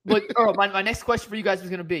 But Earl, my next question for you guys was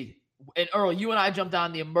going to be, and Earl, you and I jumped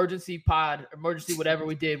on the emergency whatever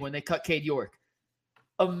we did when they cut Cade York.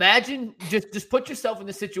 Imagine, just put yourself in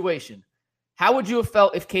the situation. How would you have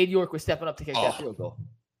felt if Cade York was stepping up to kick that field goal?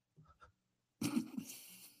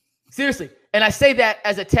 Seriously. And I say that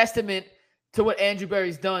as a testament to what Andrew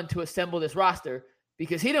Berry's done to assemble this roster,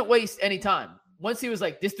 because he didn't waste any time. Once he was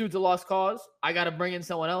like, this dude's a lost cause, I got to bring in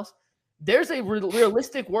someone else. There's a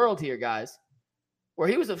realistic world here, guys, where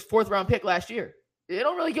he was a 4th-round pick last year. They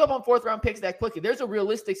don't really give up on 4th-round picks that quickly. There's a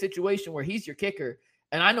realistic situation where he's your kicker.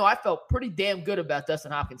 And I know I felt pretty damn good about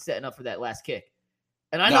Dustin Hopkins setting up for that last kick.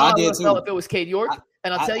 And I know how I would felt if it was Cade York.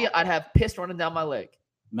 And I'll tell you, I'd have piss running down my leg.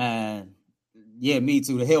 Man. Yeah, me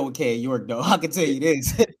too. The hell with Cade York, though. I can tell you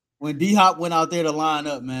this. When D-Hop went out there to line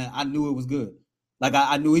up, man, I knew it was good. Like,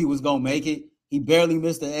 I knew he was going to make it. He barely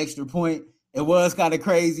missed the extra point. It was kind of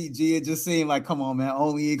crazy, G. It just seemed like, come on, man,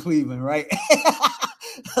 only in Cleveland, right?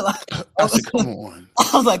 I said, come on. I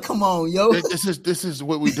was like, come on, yo. This is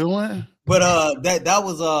what we doing? But that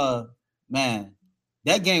was, man,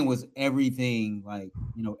 that game was everything, like,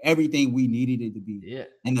 you know, everything we needed it to be. Yeah.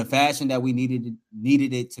 In the fashion that we needed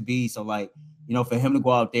it to be. So, like, you know, for him to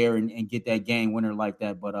go out there and get that game winner like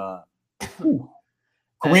that. But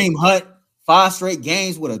Kareem Hunt, 5 straight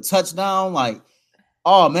games with a touchdown. Like,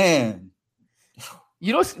 oh, man.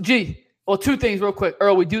 You know, G, well, 2 things real quick.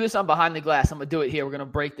 Earl, we do this on Behind the Glass. I'm going to do it here. We're going to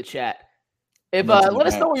break the chat. Let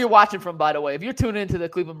us know where you're watching from, by the way. If you're tuning into the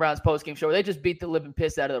Cleveland Browns postgame show, they just beat the living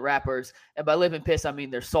piss out of the Rappers. And by living piss, I mean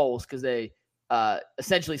their souls, because they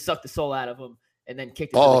essentially sucked the soul out of them and then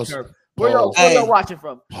kicked it to the curb. Where y'all watching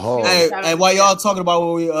from? Hey, while y'all talking about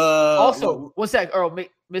what we also, one sec, Earl,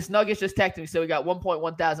 Miss Nuggets just texted me, so we got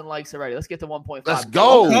 1.1 thousand likes already. Let's get to 1.5. Let's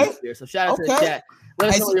go. Okay. So shout out to the chat. Let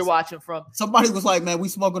us know where you're watching from. Somebody was like, man, we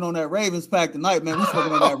smoking on that Ravens pack tonight, man. We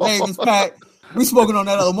smoking on that Ravens pack. We smoking on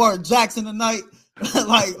that Lamar Jackson tonight.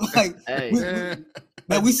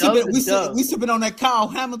 Man, we sipping on that Kyle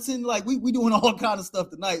Hamilton. Like, we doing all kind of stuff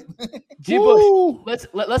tonight. G Bush,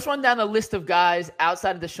 let's run down the list of guys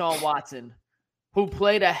outside of Deshaun Watson who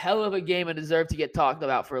played a hell of a game and deserve to get talked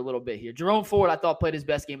about for a little bit here. Jerome Ford, I thought, played his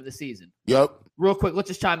best game of the season. Yep. Real quick, let's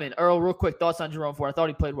just chime in. Earl, real quick, thoughts on Jerome Ford? I thought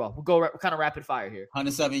he played well. We'll go kind of rapid fire here.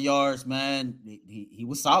 107 yards, man. He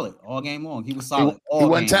was solid all game long. He was solid. He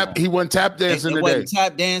wasn't tap dancing today. Wasn't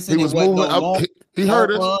tap dancing. He was moving up. He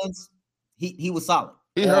heard us. He was solid.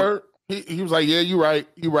 He heard. He was like, yeah, you're right.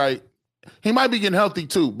 You're right. He might be getting healthy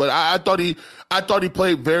too, but I thought he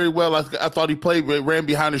played very well. I thought he ran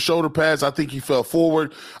behind the shoulder pads. I think he fell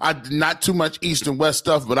forward. Not too much east and west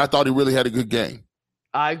stuff, but I thought he really had a good game.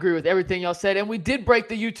 I agree with everything y'all said, and we did break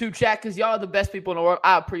the YouTube chat because y'all are the best people in the world.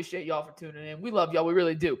 I appreciate y'all for tuning in. We love y'all. We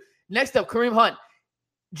really do. Next up, Kareem Hunt.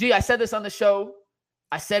 Gee, I said this on the show.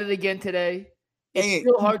 I said it again today. It's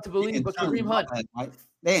still hard to believe, but Kareem Hunt.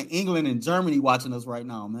 They're in England and Germany watching us right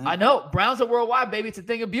now, man. I know. Browns are worldwide, baby. It's a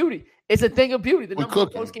thing of beauty. It's a thing of beauty. The number one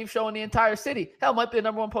post-game show in the entire city. Hell, might be the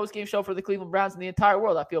number one post-game show for the Cleveland Browns in the entire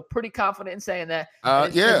world. I feel pretty confident in saying that.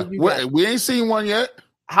 Yeah. We ain't seen one yet.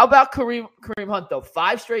 How about Kareem Hunt, though?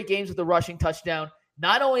 5 straight games with a rushing touchdown.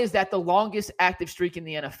 Not only is that the longest active streak in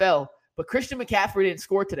the NFL, but Christian McCaffrey didn't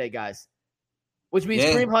score today, guys. Which means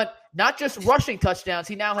Kareem Hunt, not just rushing touchdowns,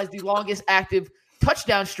 he now has the longest active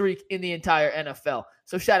touchdown streak in the entire NFL.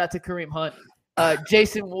 So shout out to Kareem Hunt.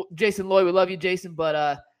 Jason Lloyd, we love you, Jason, but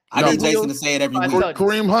I need Jason to say it every week.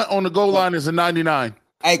 Kareem Hunt on the goal line is a 99.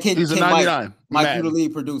 Hey, he's a 99. Mike, you the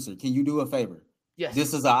lead producer. Can you do a favor? Yes.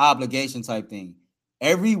 This is an obligation type thing.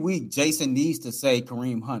 Every week, Jason needs to say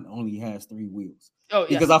Kareem Hunt only has 3 wheels. Oh,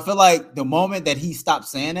 yeah. Because I feel like the moment that he stops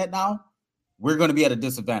saying that now, we're going to be at a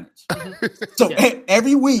disadvantage. So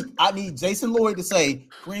every week, I need Jason Lloyd to say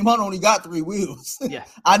Kareem Hunt only got 3 wheels. Yeah.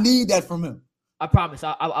 I need that from him. I promise.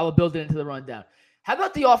 I will build it into the rundown. How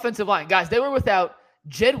about the offensive line? Guys, they were without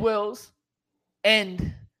Jed Wills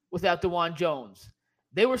and without DeJuan Jones.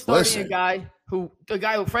 They were starting a guy who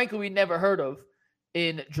frankly we never heard of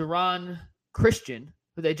in Jerron Christian,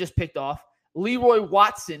 who they just picked off. Leroy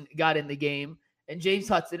Watson got in the game, and James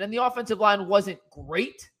Hudson. And the offensive line wasn't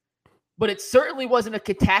great, but it certainly wasn't a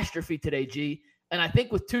catastrophe today, G. And I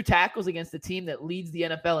think with 2 tackles against the team that leads the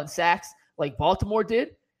NFL in sacks like Baltimore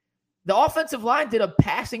did, the offensive line did a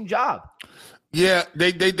passing job. Yeah,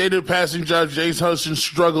 they did a passing job. James Hudson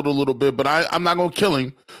struggled a little bit, but I'm not going to kill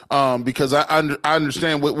him because I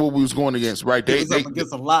understand what we was going against, right? He's up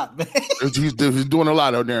against a lot, man. He's doing a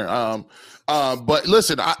lot out there. But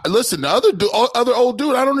listen, the other old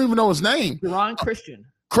dude, I don't even know his name. Jerron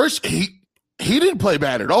Christian. He didn't play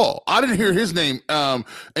bad at all. I didn't hear his name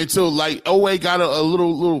until like Owe got a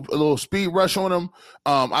little speed rush on him.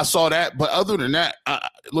 I saw that, but other than that, I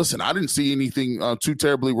didn't see anything too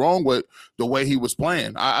terribly wrong with the way he was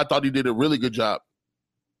playing. I thought he did a really good job.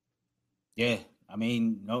 Yeah, I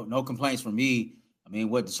mean, no complaints from me. I mean,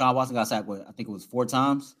 what Deshaun Watson got sacked with, I think it was 4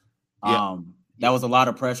 times. Yeah. That was a lot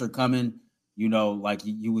of pressure coming. You know, like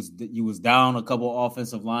you was down a couple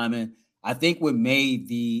offensive linemen. I think what made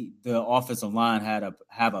the offensive line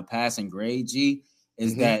have a passing grade, G,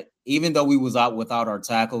 is that even though we was out without our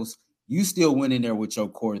tackles, you still went in there with your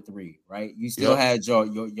core 3, right? You still had your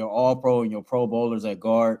all-pro and your pro bowlers at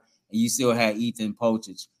guard, and you still had Ethan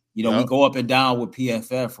Pochich. You know, we go up and down with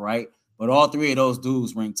PFF, right? But all 3 of those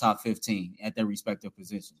dudes ranked top 15 at their respective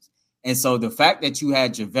positions. And so the fact that you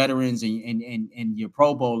had your veterans and your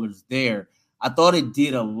pro bowlers there, I thought it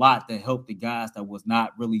did a lot to help the guys that was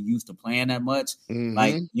not really used to playing that much.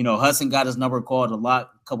 Like, you know, Hudson got his number called a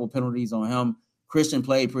couple penalties on him. Christian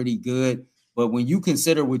played pretty good. But when you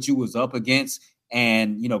consider what you was up against,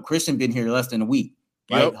 and, you know, Christian been here less than a week,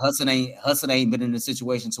 right? Yep. Hudson ain't been in a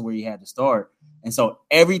situation to where he had to start. And so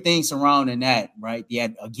everything surrounding that, right?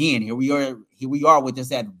 Again, here we are with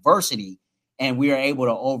this adversity, and we are able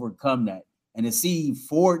to overcome that. And to see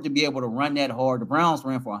Ford to be able to run that hard, the Browns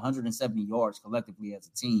ran for 170 yards collectively as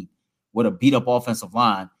a team with a beat-up offensive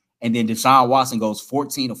line. And then Deshaun Watson goes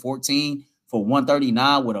 14 of 14 for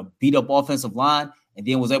 139 with a beat-up offensive line, and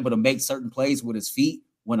then was able to make certain plays with his feet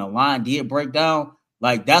when a line did break down.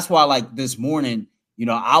 Like, that's why, like, this morning, you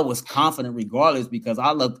know, I was confident regardless, because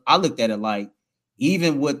I looked at it like,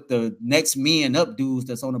 even with the next men up dudes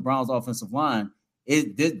that's on the Browns offensive line,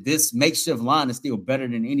 this makeshift line is still better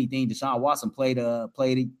than anything Deshaun Watson played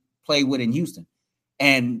with in Houston.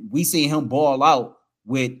 And we see him ball out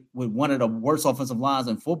with one of the worst offensive lines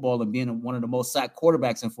in football and being one of the most sacked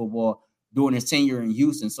quarterbacks in football during his tenure in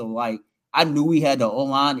Houston. So, like, I knew we had the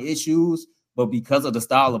O-line issues, but because of the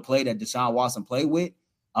style of play that Deshaun Watson played with,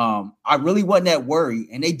 I really wasn't that worried.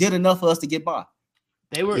 And they did enough for us to get by.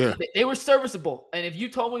 They were serviceable. And if you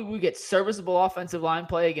told me we get serviceable offensive line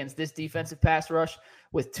play against this defensive pass rush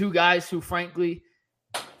with 2 guys who, frankly,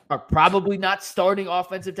 are probably not starting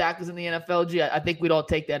offensive tackles in the NFL, I think we'd all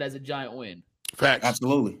take that as a giant win. Facts.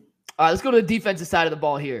 Absolutely. Let's go to the defensive side of the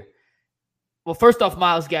ball here. Well, first off,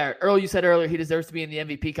 Myles Garrett. Earl, you said earlier he deserves to be in the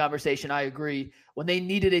MVP conversation. I agree. When they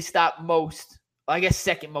needed a stop most, I guess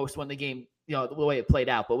second most when the game, you know, the way it played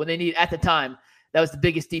out. But when they need, at the time, that was the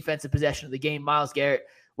biggest defensive possession of the game. Myles Garrett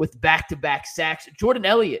with back-to-back sacks. Jordan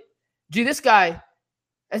Elliott. Gee, this guy,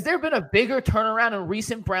 has there been a bigger turnaround in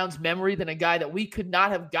recent Browns memory than a guy that we could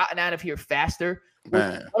not have gotten out of here faster?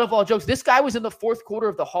 One of all jokes, this guy was in the 4th quarter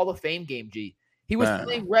of the Hall of Fame game, G. He was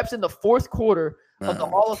playing reps in the 4th quarter of the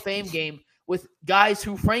Hall of Fame game with guys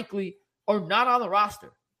who, frankly, are not on the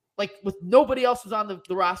roster. Like, with nobody else was on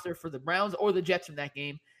the roster for the Browns or the Jets in that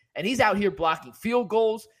game. And he's out here blocking field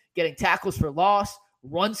goals, getting tackles for loss,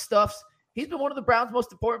 run stuffs. He's been one of the Browns'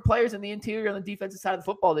 most important players in the interior on the defensive side of the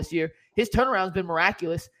football this year. His turnaround's been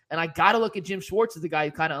miraculous, and I got to look at Jim Schwartz as the guy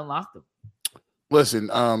who kind of unlocked him.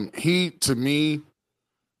 Listen, he, to me,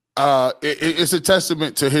 it's a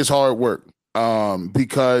testament to his hard work.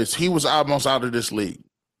 because he was almost out of this league.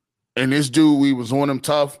 And this dude, we was on him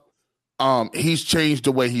tough. He's changed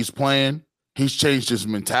the way he's playing. He's changed his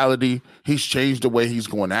mentality. He's changed the way he's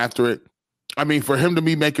going after it. I mean, for him to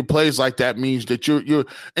be making plays like that means that you're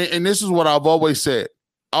and this is what I've always said.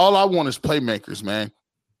 All I want is playmakers, man.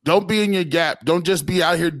 Don't be in your gap. Don't just be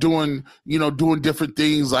out here doing different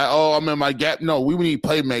things like, oh, I'm in my gap. No, we need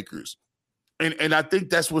playmakers. And I think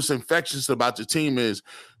that's what's infectious about the team is,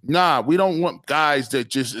 we don't want guys that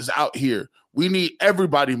just is out here. We need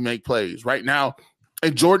everybody to make plays right now.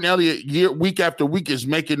 And Jordan Elliott, week after week, is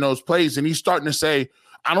making those plays, and he's starting to say,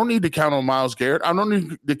 I don't need to count on Myles Garrett. I don't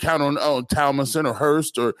need to count on Talmadge or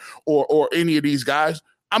Hurst or any of these guys.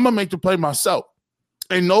 I'm going to make the play myself.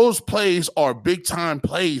 And those plays are big-time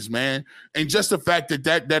plays, man. And just the fact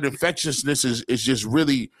that infectiousness is just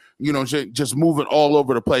really, just moving all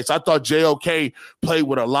over the place. I thought JOK played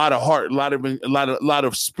with a lot of heart, a lot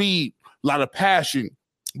of speed, a lot of passion.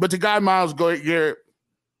 But the guy Myles Garrett,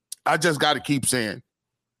 I just got to keep saying,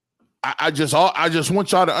 I just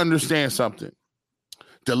want y'all to understand something.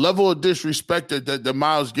 The level of disrespect that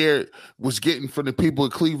Myles Garrett was getting from the people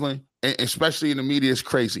of Cleveland, and especially in the media, is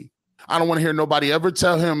crazy. I don't want to hear nobody ever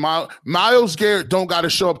tell him Myles Garrett don't got to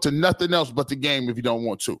show up to nothing else but the game if you don't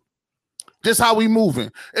want to. This how we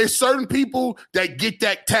moving. There's certain people that get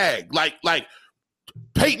that tag. Like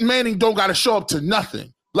Peyton Manning don't got to show up to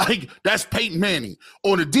nothing. Like, that's Peyton Manning.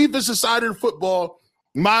 On the defensive side of the football,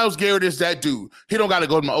 Myles Garrett is that dude. He don't got to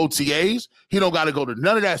go to my OTAs. He don't got to go to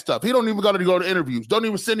none of that stuff. He don't even got to go to interviews. Don't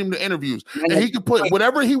even send him to interviews. And he can put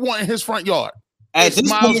whatever he want in his front yard. It's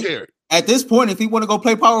Myles Garrett. At this point, if he want to go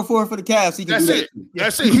play power forward for the Cavs, he can do that.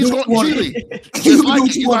 That's it. He's going to G-League. Just like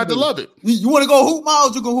it. You have to love it. You want to go hoop,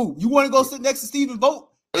 Myles, you go hoop. You want to go sit next to Stephen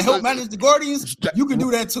Vogt and help manage the Guardians, you can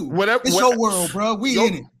do that too. It's your world, bro. We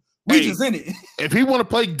in it. We just in it. If he want to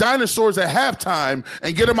play dinosaurs at halftime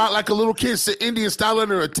and get him out like a little kid, sit Indian style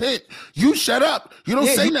under a tent, you shut up. You don't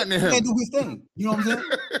say nothing to him. He can't do his thing. You know what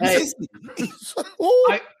I'm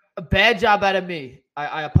saying? A bad job out of me.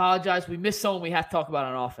 I apologize. We missed someone we have to talk about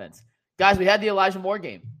on offense. Guys, we had the Elijah Moore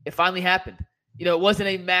game. It finally happened. It wasn't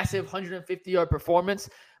a massive 150-yard performance,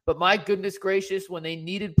 but my goodness gracious, when they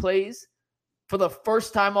needed plays for the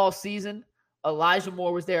first time all season, Elijah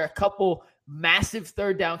Moore was there. A couple massive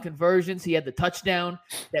third down conversions. He had the touchdown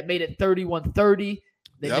that made it 31-30.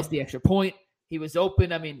 They missed the extra point. He was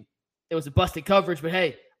open. I mean, it was a busted coverage, but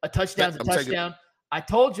hey, a touchdown's a touchdown. I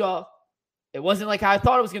told y'all it wasn't like how I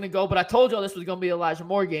thought it was going to go, but I told y'all this was going to be an Elijah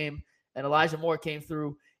Moore game, and Elijah Moore came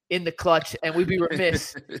through in the clutch, and we'd be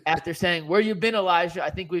remiss after saying, where you been, Elijah? I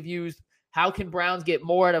think we've used how can Browns get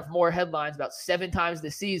more out of more headlines about 7 times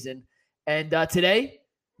this season. And today,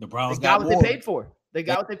 the Browns got what they paid for. They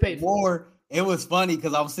got what they paid for. It was funny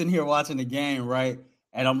because I was sitting here watching the game, right?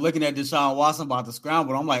 And I'm looking at Deshaun Watson about to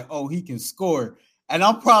scramble. I'm like, oh, he can score. And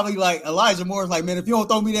I'm probably like, Elijah Moore's like, man, if you don't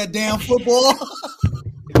throw me that damn football.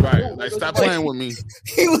 Right. Like, stop playing with me.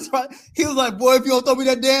 He was like, boy, if you don't throw me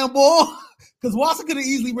that damn ball. Because Watson could have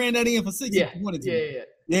easily ran that in for 6 if he wanted to.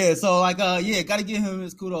 Yeah. So, got to give him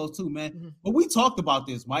his kudos too, man. Mm-hmm. But we talked about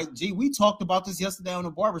this, Mike G. We talked about this yesterday on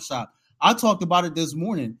the barbershop. I talked about it this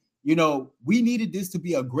morning. We needed this to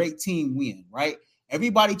be a great team win, right?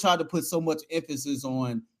 Everybody tried to put so much emphasis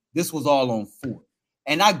on this was all on Ford.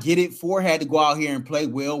 And I get it. Ford had to go out here and play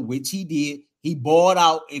well, which he did. He balled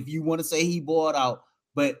out, if you want to say he balled out.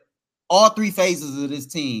 But all 3 phases of this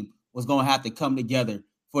team was going to have to come together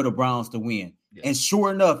for the Browns to win. Yeah. And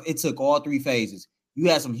sure enough, it took all 3 phases. You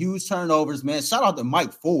had some huge turnovers, man. Shout out to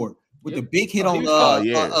Mike Ford with the big hit on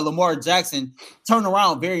Lamar Jackson. Turn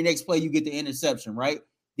around, very next play, you get the interception, right?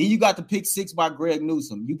 Then you got the pick 6 by Greg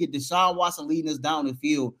Newsome. You get Deshaun Watson leading us down the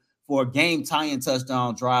field for a game-tying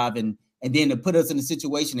touchdown drive, and then to put us in a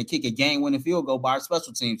situation to kick a game-winning field goal by our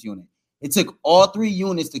special teams unit. It took all 3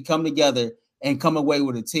 units to come together and come away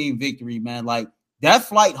with a team victory, man. Like, that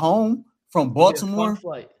flight home from Baltimore,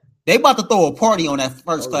 they about to throw a party on that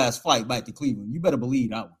first-class flight back to Cleveland. You better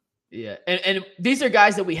believe that one. Yeah, and these are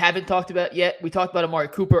guys that we haven't talked about yet. We talked about Amari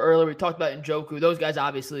Cooper earlier. We talked about Njoku. Those guys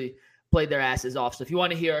obviously played their asses off. So if you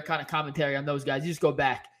want to hear a kind of commentary on those guys, you just go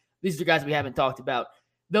back. These are guys we haven't talked about.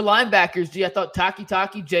 The linebackers, I thought Taki,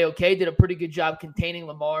 JOK did a pretty good job containing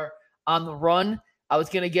Lamar on the run. I was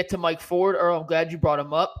going to get to Mike Ford. Earl, I'm glad you brought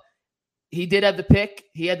him up. He did have the pick.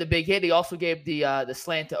 He had the big hit. He also gave the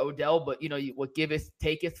slant to Odell, but, what giveth,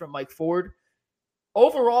 taketh from Mike Ford.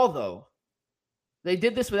 Overall, though, they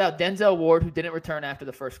did this without Denzel Ward, who didn't return after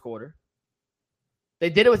the first quarter. They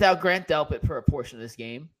did it without Grant Delpit for a portion of this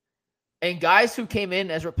game. And guys who came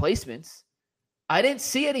in as replacements, I didn't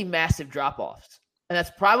see any massive drop-offs. And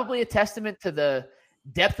that's probably a testament to the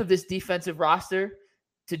depth of this defensive roster,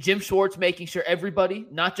 to Jim Schwartz making sure everybody,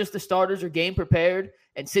 not just the starters, are game prepared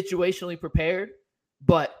and situationally prepared.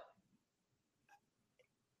 But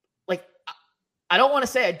like, I don't want to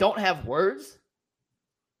say I don't have words,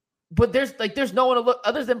 but there's no one to look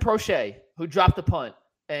other than Prochet, who dropped the punt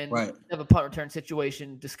and have a punt return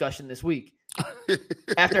situation discussion this week.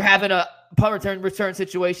 After having a punt return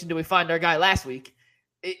situation, do we find our guy last week?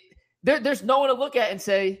 There's no one to look at and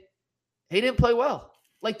say he didn't play well.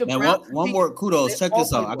 Like the Browns, one more kudos. Check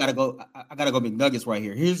this out. I gotta go McNuggets right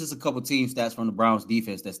here. Here's just a couple team stats from the Browns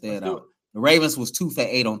defense that stand out. The Ravens was 2 for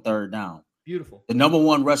 8 on third down. Beautiful. The number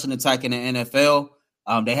one rushing attack in the NFL.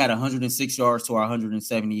 They had 106 yards to our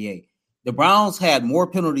 178. The Browns had more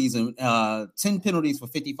penalties and 10 penalties for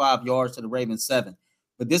 55 yards to the Ravens 7.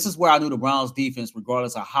 But this is where I knew the Browns defense,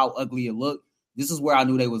 regardless of how ugly it looked, this is where I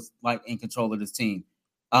knew they was like in control of this team.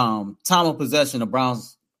 Time of possession, the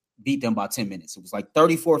Browns beat them by 10 minutes. It was like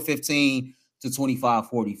 34-15 to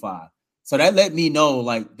 25-45. So that let me know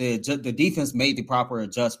like the defense made the proper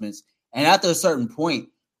adjustments. And after a certain point,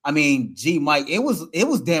 I mean, Mike, it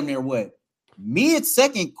was damn near what?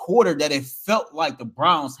 Mid-second quarter that it felt like the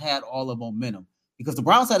Browns had all the momentum, because the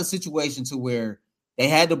Browns had a situation to where they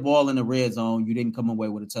had the ball in the red zone. You didn't come away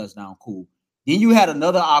with a touchdown. Cool. Then you had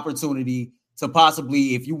another opportunity to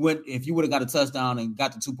possibly, if you would have got a touchdown and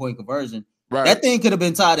got the 2-point conversion, that thing could have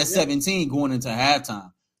been tied at 17 going into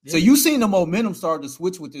halftime. Yeah. So you seen the momentum start to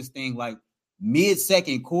switch with this thing like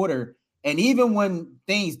mid-second quarter. And even when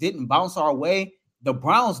things didn't bounce our way, the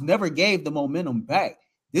Browns never gave the momentum back.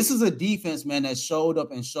 This is a defense, man, that showed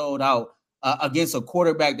up and showed out against a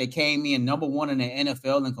quarterback that came in number one in the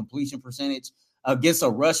NFL in completion percentage, against a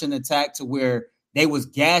rushing attack to where they was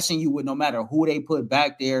gashing you with no matter who they put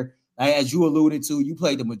back there. As you alluded to, you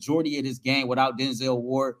played the majority of this game without Denzel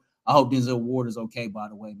Ward. I hope Denzel Ward is okay, by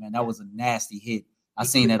the way, man. That was a nasty hit. I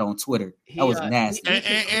seen that on Twitter. That was nasty.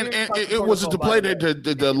 And it was the play that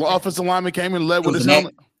the offensive lineman came and led with his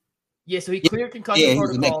helmet. Yeah, so he cleared concussion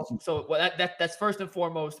protocol. So that's first and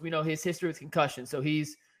foremost. We know his history with concussion, so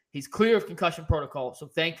he's clear of concussion protocol. So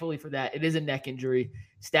thankfully for that, it is a neck injury,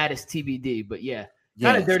 status TBD. But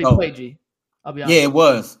kind of dirty play, G. I'll be honest. Yeah, it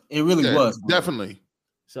was. It really was. Definitely.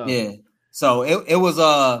 So So it was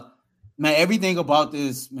man, everything about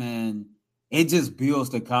this, man, it just builds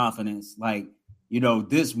the confidence. Like,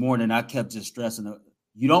 this morning I kept just stressing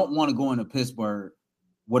you don't want to go into Pittsburgh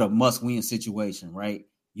with a must-win situation, right?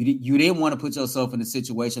 You didn't want to put yourself in a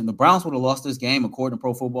situation. The Browns would have lost this game, according to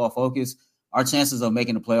Pro Football Focus. Our chances of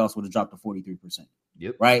making the playoffs would have dropped to 43%.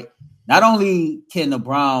 Yep. Right? Not only can the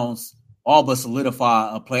Browns all but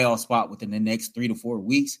solidify a playoff spot within the next 3 to 4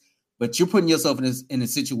 weeks, but you're putting yourself in a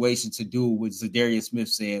situation to do what Zadarius Smith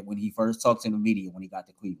said when he first talked to the media when he got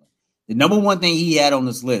to Cleveland. The number one thing he had on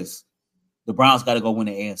this list, the Browns got to go win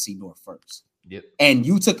the AFC North first. Yep. And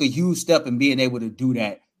you took a huge step in being able to do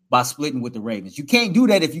that by splitting with the Ravens. You can't do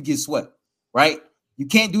that if you get swept, right? You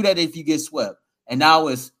can't do that if you get swept. And now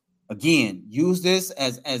it's, again, use this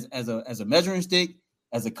as a measuring stick,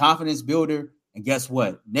 as a confidence builder. And guess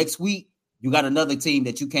what? Next week, you got another team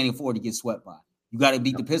that you can't afford to get swept by. You got to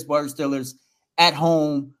beat the Pittsburgh Steelers at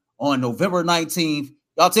home on November 19th.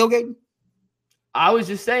 Y'all tailgating? I was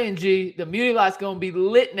just saying, G, the Muni Lot's going to be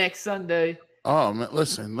lit next Sunday. Oh, man,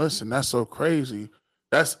 listen, that's so crazy.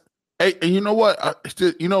 Hey, and you know what?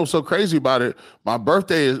 What's so crazy about it? My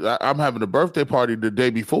birthday is, I'm having a birthday party the day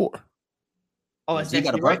before. Oh, it's you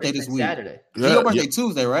got a birthday this week. Saturday. Yeah, your birthday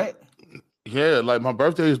Tuesday, right? Yeah, like my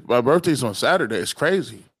birthday's on Saturday. It's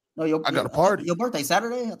crazy. No, I got a party. Your birthday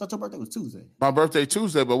Saturday? I thought your birthday was Tuesday. My birthday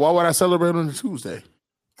Tuesday, but why would I celebrate on a Tuesday?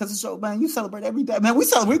 Because it's so, man, you celebrate every day. Man, we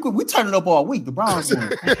celebrate. We turn it up all week. The Browns.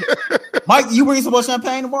 Mike, you bring some more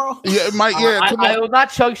champagne tomorrow? Yeah, Mike. Yeah, I will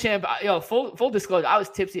not chug champagne. Full disclosure, I was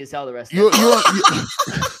tipsy as hell the rest of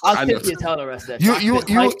that. I was tipsy as hell the rest of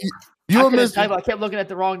that. I kept looking at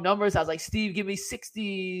the wrong numbers. I was like, Steve, give me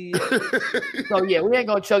 60. So yeah, we ain't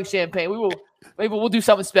gonna chug champagne. Maybe we'll do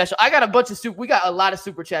something special. I got a bunch of we got a lot of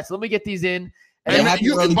super chats. So let me get these in. And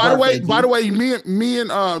by the way, me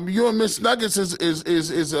and you and Miss Nuggets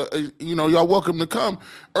is y'all welcome to come.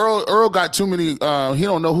 Earl got too many. He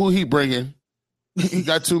don't know who he bringing. He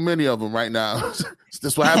got too many of them right now.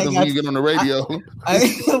 That's what happens when you get on the radio.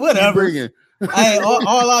 Whatever.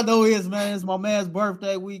 All I know is, man, it's my man's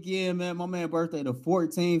birthday weekend, man. My man's birthday the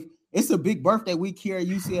 14th. It's a big birthday week here at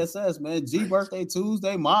UCSS, man. G birthday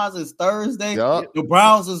Tuesday, Maz is Thursday. Yep. The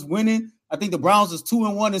Browns is winning. I think the Browns is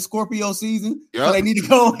 2-1 in Scorpio season. Yep. So they need to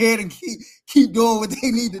go ahead and keep doing what they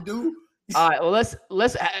need to do. All right, well,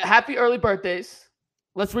 let's happy early birthdays.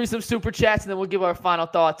 Let's read some super chats and then we'll give our final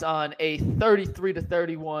thoughts on a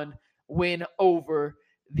 33-31 win over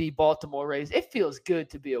the Baltimore Ravens. It feels good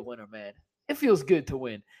to be a winner, man. It feels good to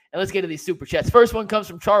win. And let's get to these super chats. First one comes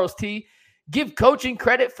from Charles T. Give coaching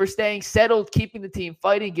credit for staying settled, keeping the team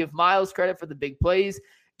fighting. Give Miles credit for the big plays.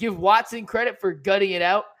 Give Watson credit for gutting it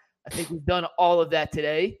out. I think we've done all of that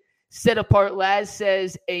today. Set Apart Laz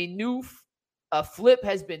says a flip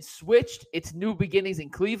has been switched. It's new beginnings in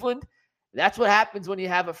Cleveland. That's what happens when you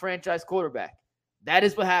have a franchise quarterback. That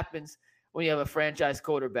is what happens when you have a franchise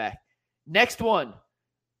quarterback. Next one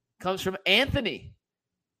comes from Anthony.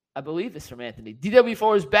 I believe it's from Anthony.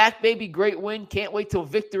 DW4 is back, baby. Great win. Can't wait till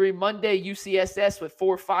victory Monday. UCSS with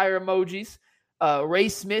 4 fire emojis. Ray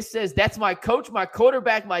Smith says, that's my coach, my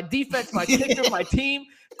quarterback, my defense, my kicker, my team.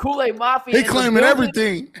 Kool-Aid Mafia. They claiming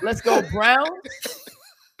everything. Let's go, Browns.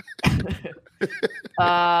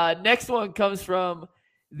 Next one comes from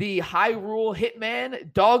the Hyrule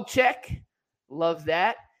Hitman. Dog check. Love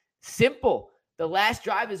that. Simple. The last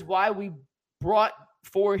drive is why we brought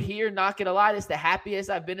 4 here. Not going to lie, this is the happiest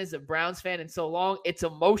I've been as a Browns fan in so long. It's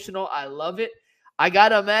emotional. I love it. I got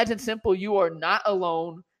to imagine, Simple, you are not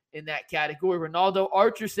alone in that category. Ronaldo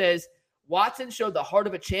Archer says, Watson showed the heart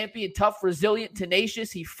of a champion, tough, resilient,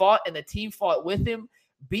 tenacious. He fought and the team fought with him.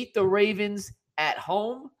 Beat the Ravens at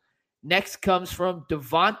home. Next comes from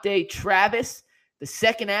Devontae Travis. The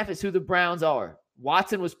second half is who the Browns are.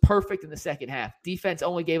 Watson was perfect in the second half. Defense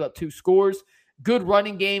only gave up 2 scores. Good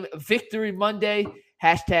running game. Victory Monday.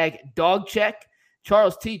 #dogcheck.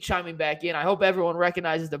 Charles T chiming back in. I hope everyone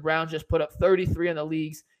recognizes the Browns just put up 33 in the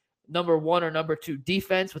league's number 1 or number 2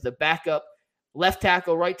 defense with a backup left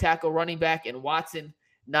tackle, right tackle, running back, and Watson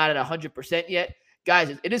not at 100% yet. Guys,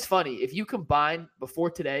 it is funny. If you combine before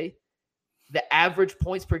today, the average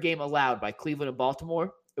points per game allowed by Cleveland and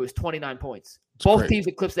Baltimore, it was 29 points. Both teams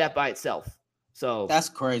eclipsed that by itself. So that's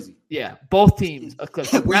crazy. Yeah, both teams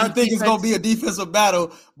eclipsed. When you think it's going to be a defensive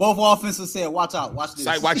battle, both offenses said, watch out, watch this.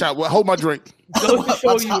 Like, watch out. Well, hold my drink. Goes to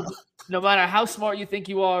show you, no matter how smart you think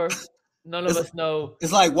you are, none of us know.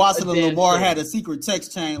 It's like Watson and Lamar had a secret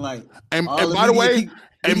text chain. Like, and by the way,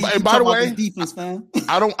 by the way, defense, fan.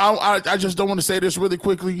 I just don't want to say this really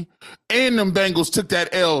quickly. And them Bengals took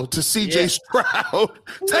that L to CJ Stroud.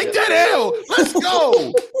 Take that L. Let's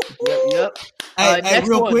go. Yep. Hey,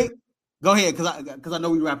 real quick. Go ahead, because I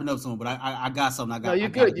know we're wrapping up soon, but I got something. No, you're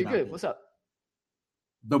good. You're good. What's up?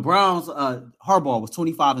 The Browns, Harbaugh was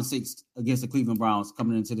 25-6 against the Cleveland Browns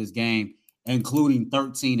coming into this game, including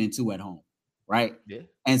 13-2 at home, right? Yeah.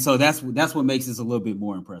 And so that's what makes this a little bit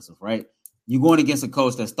more impressive, right? You're going against a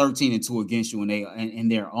coach that's 13-2 against you in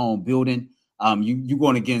their own building. You're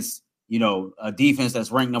going against, a defense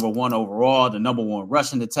that's ranked number 1 overall, the number 1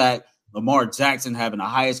 rushing attack. Lamar Jackson having the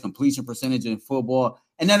highest completion percentage in football.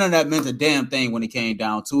 And none of that meant a damn thing when it came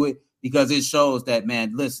down to it, because it shows that,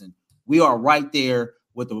 man, listen, we are right there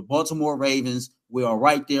with the Baltimore Ravens. We are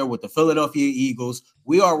right there with the Philadelphia Eagles.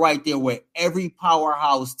 We are right there with every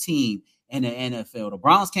powerhouse team in the NFL. The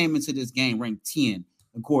Browns came into this game ranked 10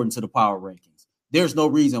 according to the power rankings. There's no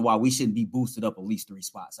reason why we shouldn't be boosted up at least 3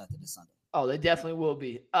 spots after this Sunday. Oh, they definitely will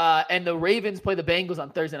be. And the Ravens play the Bengals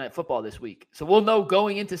on Thursday Night Football this week. So we'll know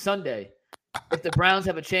going into Sunday if the Browns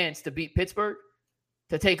have a chance to beat Pittsburgh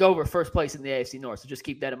to take over first place in the AFC North. So just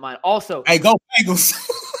keep that in mind. Also, hey, go Bengals.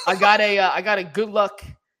 I got a good luck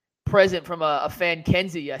present from a fan,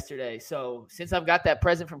 Kenzie, yesterday. So since I've got that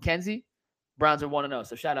present from Kenzie, Browns are 1-0.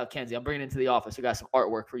 So shout out Kenzie. I'm bringing it into the office. I got some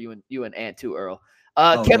artwork for you and Ant too, Earl.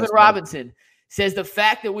 Kevin Robinson says the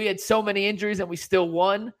fact that we had so many injuries and we still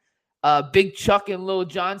won. Big Chuck and Lil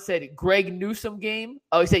John said Greg Newsome game.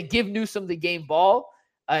 Oh, he said give Newsome the game ball.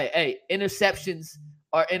 Hey, interceptions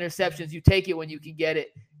are interceptions. You take it when you can get it.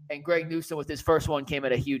 And Greg Newsome with his first one came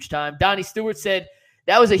at a huge time. Donnie Stewart said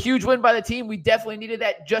that was a huge win by the team. We definitely needed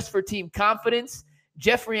that just for team confidence.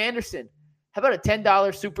 Jeffrey Anderson, how about a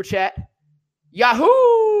 $10 super chat?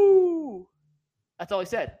 Yahoo! That's all he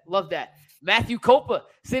said. Love that. Matthew Kolpa,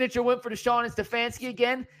 signature win for Deshaun and Stefanski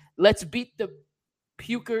again. Let's beat the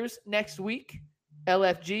Pukers next week.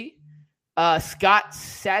 LFG. Scott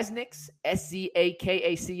Sasnix,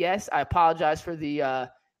 Szakacs. I apologize for the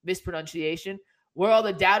mispronunciation. Where are all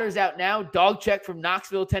the doubters out now? Dog check from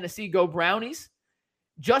Knoxville, Tennessee. Go Brownies.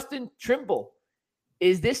 Justin Trimble.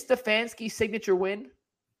 Is this Stefanski's signature win?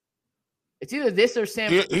 It's either this or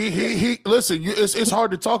Sam. He listen. It's hard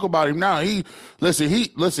to talk about him now. He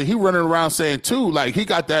running around saying too, like he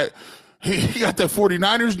got that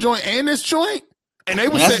 49ers joint and this joint. And they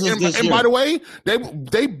were saying, and by the way,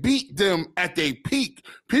 they beat them at their peak.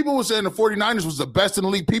 People were saying the 49ers was the best in the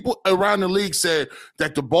league. People around the league said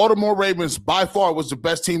that the Baltimore Ravens by far was the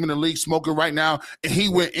best team in the league smoking right now. And he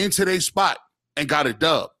went into their spot and got a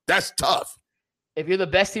dub. That's tough. If you're the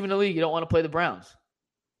best team in the league, you don't want to play the Browns.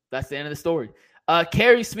 That's the end of the story.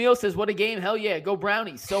 Carrie Smeal says, what a game. Hell yeah. Go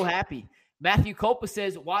Brownies. So happy. Matthew Culpa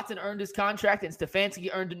says, Watson earned his contract and Stefanski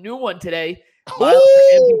earned a new one today.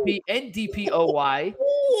 MVP and DPOY.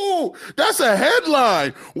 Ooh, that's a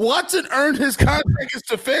headline. Watson earned his contract and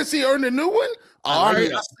Stefanski earned a new one? All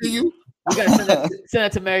right, I see you. We got to send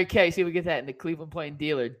that to Mary Kay. See if we get that in the Cleveland Plain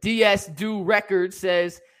Dealer. DS Do Records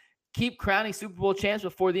says, keep crowning Super Bowl champs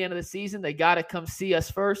before the end of the season. They got to come see us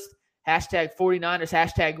first. Hashtag 49ers,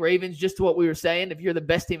 hashtag Ravens. Just to what we were saying, if you're the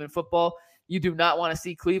best team in football, you do not want to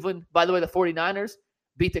see Cleveland. By the way, the 49ers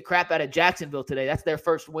beat the crap out of Jacksonville today. That's their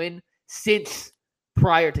first win since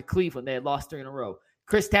prior to Cleveland. They had lost 3 in a row.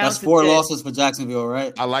 Chris Townsend. That's 4 losses for Jacksonville,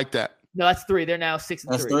 right? I like that. No, that's 3. They're now 6-3.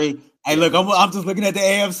 That's 3. Hey, look, I'm just looking at the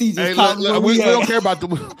AFC. Hey, look, we don't care about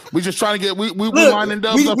we just trying to get we lining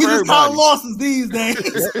dubs up for everybody. We just count losses these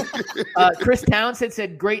days. Chris Townsend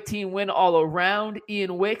said, great team win all around.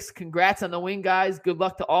 Ian Wicks, congrats on the win, guys. Good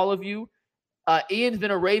luck to all of you. Ian's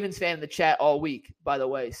been a Ravens fan in the chat all week, by the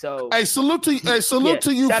way. So hey, salute to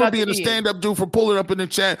you for being a stand-up dude, for pulling up in the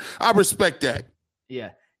chat. I respect that. Yeah.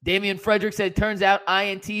 Damian Frederick said, turns out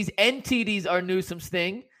INTs and TDs are Newsom's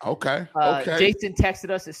thing. Okay. Jason texted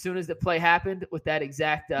us as soon as the play happened with that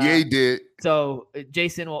exact. Yeah, he did. So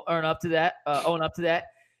Jason will own up to that.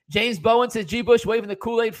 James Bowen says, G. Bush waving the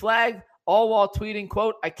Kool-Aid flag, all while tweeting,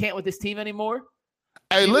 quote, I can't with this team anymore.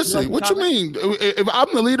 Hey, listen, what you mean? If I'm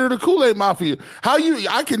the leader of the Kool-Aid Mafia,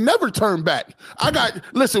 I can never turn back.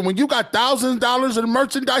 When you got thousands of dollars in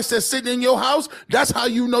merchandise that's sitting in your house, that's how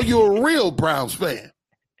you know you're a real Browns fan.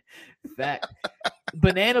 Fact.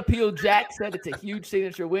 Banana Peel Jack said it's a huge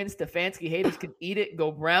signature win. Stefanski haters can eat it.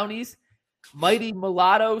 Go Brownies. Mighty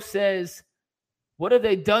Mulatto says, what have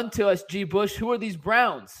they done to us, G. Bush? Who are these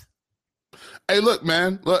Browns? Hey, look,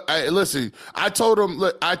 man. Look, listen. I told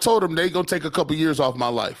them they gonna take a couple years off my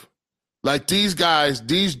life. Like these guys,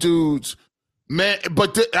 these dudes, man.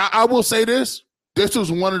 But I will say this: this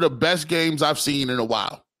was one of the best games I've seen in a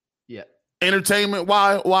while. Yeah. Entertainment,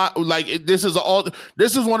 why? This is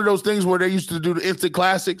one of those things where they used to do the instant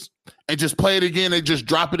classics and just play it again and just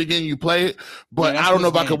drop it again. You play it, but I don't know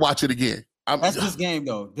if I could watch it again. That's this game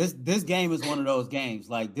though. This game is one of those games.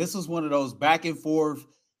 Like this was one of those back and forth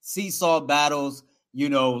seesaw battles. You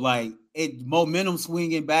know, like it momentum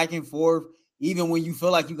swinging back and forth. Even when you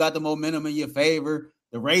feel like you got the momentum in your favor,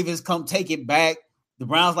 the Ravens come take it back. The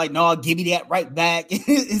Browns like, no, give me that right back.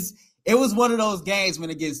 It was one of those games when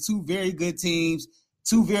against 2 very good teams,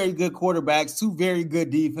 2 very good quarterbacks, 2 very good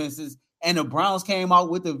defenses, and the Browns came out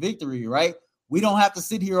with the victory, right? We don't have to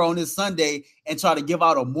sit here on this Sunday and try to give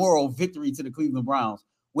out a moral victory to the Cleveland Browns.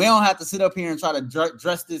 We don't have to sit up here and try to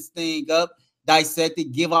dress this thing up, dissect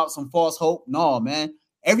it, give out some false hope. No, man.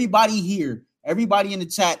 Everybody here, everybody in the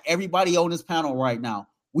chat, everybody on this panel right now,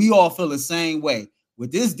 we all feel the same way.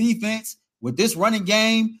 With this defense, with this running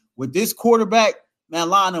game, with this quarterback, man,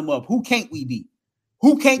 line them up. Who can't we beat?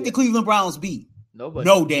 Who can't the Cleveland Browns beat? Nobody.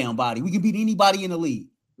 No damn body. We can beat anybody in the league.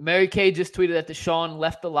 Mary Kay just tweeted that Deshaun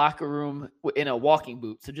left the locker room in a walking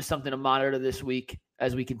boot. So just something to monitor this week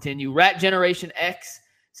as we continue. Rat Generation X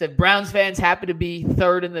said, Browns fans happy to be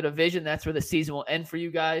 3rd in the division. That's where the season will end for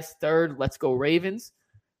you guys. 3rd. Let's go Ravens.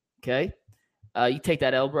 Okay. You take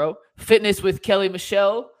that L, bro. Fitness with Kelly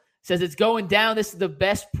Michelle says, it's going down. This is the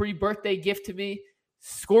best pre-birthday gift to me.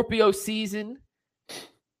 Scorpio season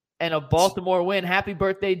and a Baltimore win. Happy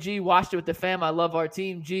birthday, G. Watched it with the fam. I love our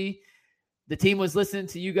team, G. The team was listening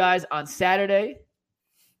to you guys on Saturday.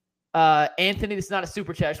 Anthony, this is not a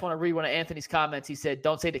super chat. I just want to read one of Anthony's comments. He said,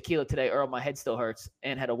 don't say tequila today, Earl. My head still hurts.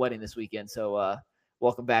 And had a wedding this weekend. So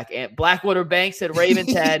welcome back. And Blackwater Bank said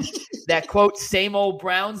Ravens had that, quote, same old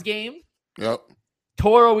Browns game. Yep.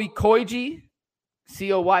 Toro Ikoiji,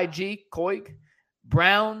 C-O-Y-G, Koig.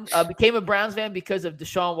 Brown became a Browns fan because of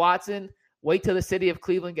Deshaun Watson. Wait till the city of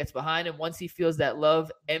Cleveland gets behind him. Once he feels that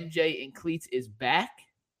love, MJ in cleats is back.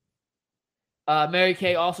 Mary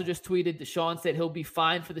Kay also just tweeted, Deshaun said he'll be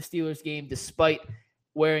fine for the Steelers game despite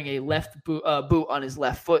wearing a left boot on his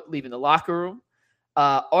left foot, leaving the locker room.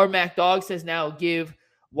 Mac Dog says now give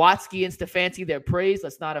Watsky and Stefanski their praise.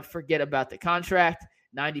 Let's not forget about the contract.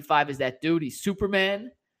 95 is that dude. He's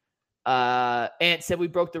Superman. Ant said we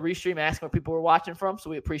broke the restream asking where people were watching from, so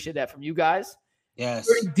we appreciate that from you guys. Yes.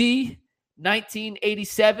 D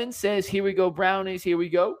 1987 says, here we go, Brownies, here we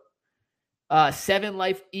go. 7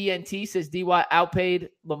 Life ENT says DY outpaid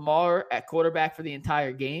Lamar at quarterback for the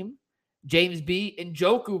entire game. James B.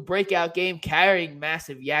 Njoku breakout game carrying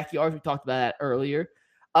massive yak yards. We talked about that earlier.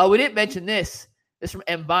 We didn't mention this. This from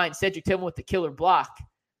M. Vine. Cedric Tillman with the killer block.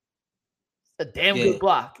 A damn good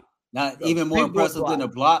block. Now, even more impressive than the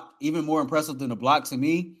block to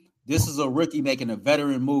me, this is a rookie making a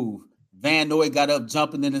veteran move. Van Noy got up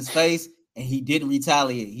jumping in his face, and he didn't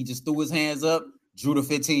retaliate. He just threw his hands up, drew the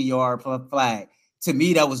 15-yard flag. To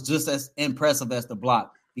me, that was just as impressive as the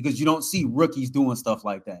block because you don't see rookies doing stuff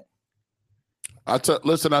like that.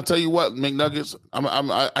 Listen, I'll tell you what, McNuggets,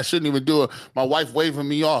 I shouldn't even do it. My wife waving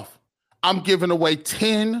me off. I'm giving away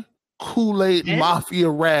 10 Kool-Aid Mafia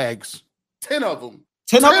rags. 10 of them.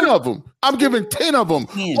 10 of them. I'm giving 10 of them.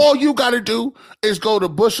 10. All you got to do is go to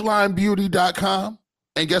bushlinebeauty.com,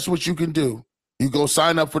 and guess what you can do? You go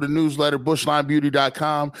sign up for the newsletter,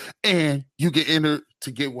 bushlinebeauty.com, and you get entered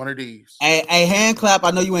to get one of these. Hey, hand clap.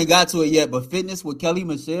 I know you ain't got to it yet, but Fitness with Kelly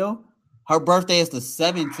Michelle, her birthday is the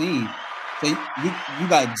 17th. So you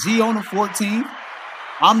got G on the 14th.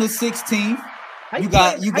 I'm the 16th. You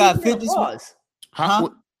got Fitness. Huh?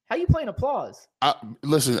 How you playing applause?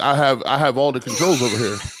 Listen, I have all the controls over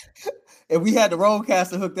here. If we had the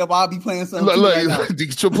roadcaster hooked up, I'll be playing something. Look,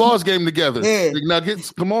 get your applause game together. Yeah. Big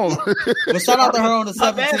Nuggets, come on. But shout out to her on the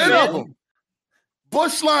 17th.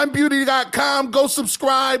 Bushlinebeauty.com. Go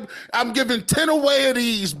subscribe. I'm giving 10 away of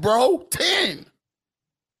these, bro. 10.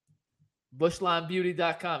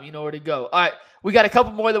 Bushlinebeauty.com. You know where to go. All right. We got a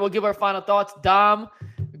couple more that we'll give our final thoughts. Dom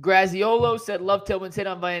Graziolo said, love Tillman's hit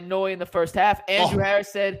on Van Noy in the first half. Andrew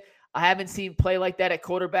Harris said, I haven't seen play like that at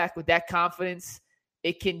quarterback with that confidence.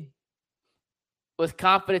 It can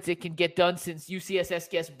get done since UCSS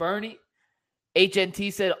guest Bernie.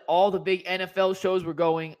 HNT said all the big NFL shows were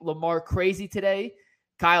going Lamar crazy today.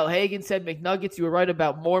 Kyle Hagan said, McNuggets, you were right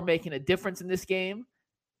about Moore making a difference in this game.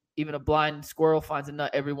 Even a blind squirrel finds a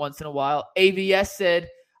nut every once in a while. AVS said,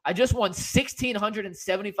 I just won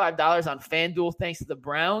 $1,675 on FanDuel thanks to the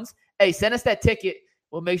Browns. Hey, send us that ticket.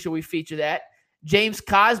 We'll make sure we feature that. James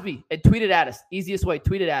Cosby had tweeted at us. Easiest way,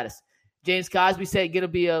 tweeted at us. James Cosby said, going to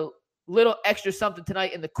be a little extra something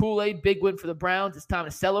tonight in the Kool-Aid. Big win for the Browns. It's time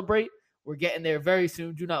to celebrate. We're getting there very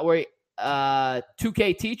soon. Do not worry.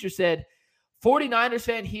 2K Teacher said, 49ers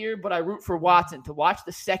fan here, but I root for Watson to watch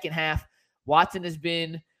the second half. Watson has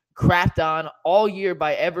been crapped on all year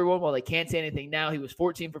by everyone. Well, they can't say anything now. He was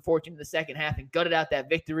 14 for 14 in the second half and gutted out that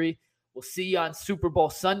victory. We'll see you on Super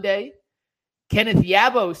Bowl Sunday. Kenneth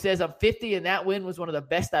Yabo says, I'm 50, and that win was one of the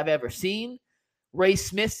best I've ever seen. Ray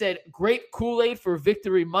Smith said, great Kool-Aid for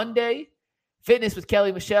Victory Monday. Fitness with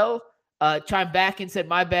Kelly Michelle chimed back and said,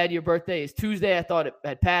 my bad, your birthday is Tuesday. I thought it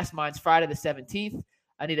had passed. Mine's Friday the 17th.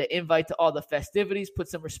 I need an invite to all the festivities. Put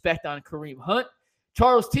some respect on Kareem Hunt.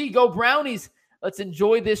 Charles T, go Brownies. Let's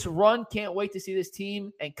enjoy this run. Can't wait to see this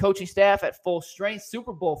team and coaching staff at full strength.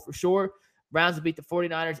 Super Bowl for sure. Browns will beat the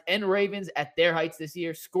 49ers and Ravens at their heights this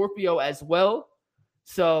year. Scorpio as well.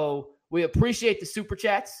 So we appreciate the super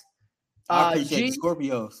chats. I appreciate the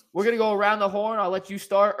Scorpios. We're going to go around the horn. I'll let you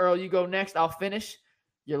start. Earl, you go next. I'll finish.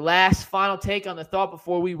 Your last final take on the thought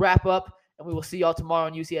before we wrap up, and we will see y'all tomorrow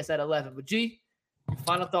on UCS at 11. But, G,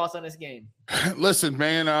 final thoughts on this game. Listen,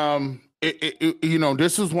 man,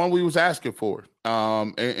 this is one we was asking for.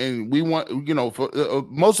 And we want, for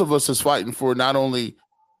most of us is fighting for not only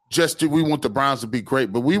just we want the Browns to be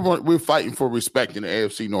great, but we're fighting for respect in the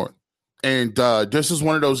AFC North. And this is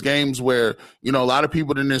one of those games where, a lot of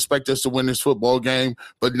people didn't expect us to win this football game,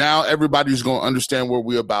 but now everybody's going to understand what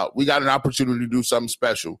we're about. We got an opportunity to do something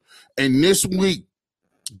special. And this week,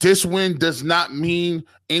 this win does not mean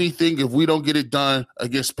anything if we don't get it done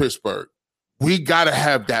against Pittsburgh. We got to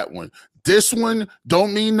have that one. This one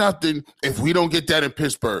don't mean nothing if we don't get that in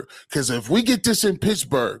Pittsburgh. Because if we get this in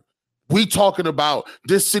Pittsburgh, we talking about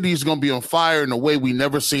this city is going to be on fire in a way we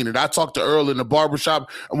never seen it. I talked to Earl in the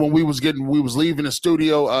barbershop when we was leaving the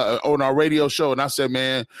studio on our radio show, and I said,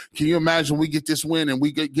 man, can you imagine we get this win and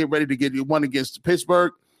we get ready to get one against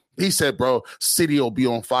Pittsburgh? He said, bro, city will be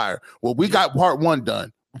on fire. Well, we got part one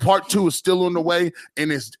done. Part two is still on the way,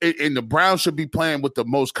 and the Browns should be playing with the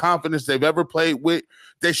most confidence they've ever played with.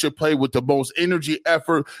 They should play with the most energy,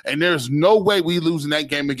 effort, and there's no way we losing that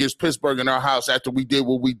game against Pittsburgh in our house after we did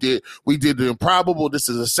what we did. We did the improbable. This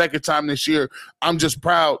is the second time this year. I'm just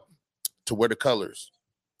proud to wear the colors.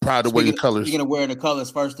 Proud to wear the colors. Speaking of wearing the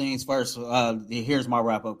colors, first things first, here's my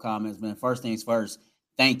wrap-up comments, man. First things first,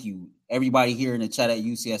 thank you. Everybody here in the chat at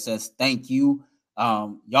UCSS, thank you.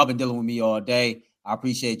 Y'all been dealing with me all day. I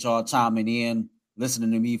appreciate y'all chiming in,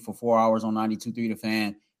 listening to me for 4 hours on 92.3 The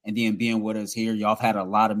Fan, and then being with us here. Y'all have had a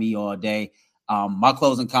lot of me all day. My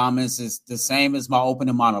closing comments is the same as my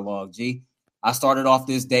opening monologue, G. I started off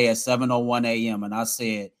this day at 7:01 a.m., and I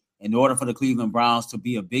said, in order for the Cleveland Browns to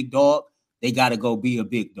be a big dog, they got to go be a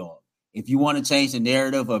big dog. If you want to change the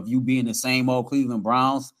narrative of you being the same old Cleveland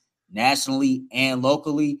Browns nationally and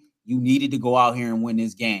locally, you needed to go out here and win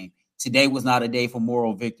this game. today was not a day for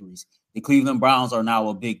moral victories. The Cleveland Browns are now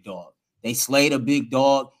a big dog. They slayed a big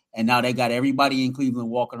dog, and now they got everybody in Cleveland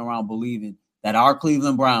walking around believing that our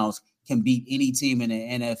Cleveland Browns can beat any team in the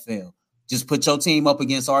NFL. Just put your team up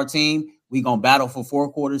against our team. We're going to battle for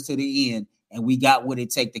 4 quarters to the end, and we got what it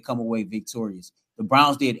takes to come away victorious. The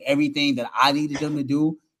Browns did everything that I needed them to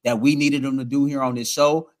do, that we needed them to do here on this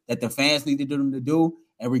show, that the fans needed them to do.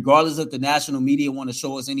 And regardless if the national media want to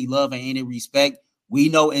show us any love and any respect, we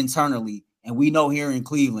know internally, and we know here in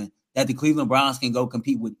Cleveland, that the Cleveland Browns can go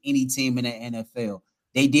compete with any team in the NFL.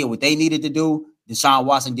 They did what they needed to do. Deshaun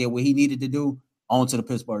Watson did what he needed to do. On to the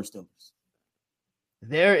Pittsburgh Steelers.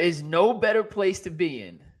 There is no better place to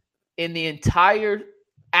be in the entire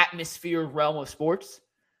atmosphere realm of sports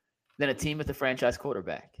than a team with a franchise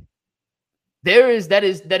quarterback. That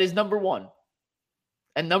is number one.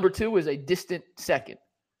 And number two is a distant second.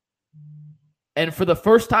 And for the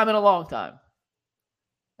first time in a long time,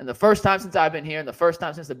 and the first time since I've been here, and the first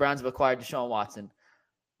time since the Browns have acquired Deshaun Watson,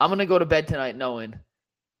 I'm going to go to bed tonight knowing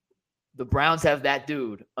the Browns have that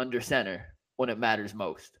dude under center when it matters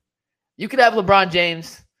most. You could have LeBron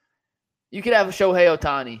James. You could have Shohei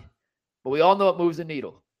Ohtani. But we all know what moves the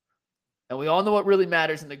needle. And we all know what really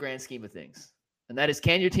matters in the grand scheme of things. And that is,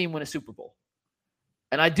 can your team win a Super Bowl?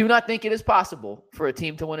 And I do not think it is possible for a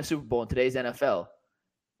team to win a Super Bowl in today's NFL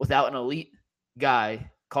without an elite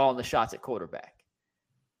guy calling the shots at quarterback.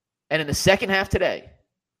 And in the second half today,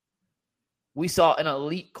 we saw an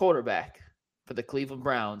elite quarterback for the Cleveland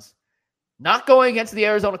Browns not going against the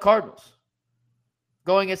Arizona Cardinals,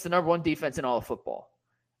 going against the number one defense in all of football.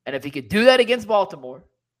 And if he could do that against Baltimore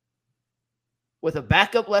with a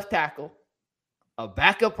backup left tackle, a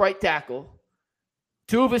backup right tackle,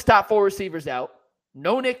 2 of his top 4 receivers out,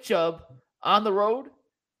 no Nick Chubb on the road,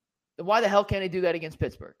 then why the hell can't he do that against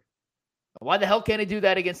Pittsburgh? Why the hell can't he do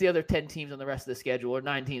that against the other 10 teams on the rest of the schedule, or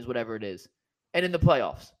 9 teams, whatever it is, and in the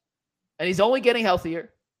playoffs? And he's only getting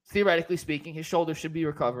healthier, theoretically speaking. His shoulder should be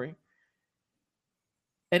recovering.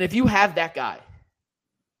 And if you have that guy,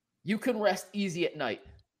 you can rest easy at night.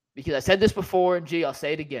 Because I said this before, and I'll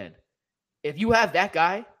say it again. If you have that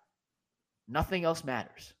guy, nothing else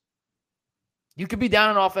matters. You could be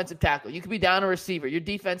down an offensive tackle. You could be down a receiver. Your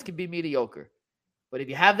defense can be mediocre. But if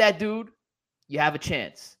you have that dude, you have a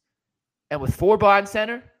chance. And with 4 behind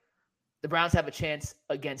center, the Browns have a chance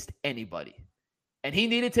against anybody. And he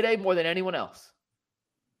needed today more than anyone else.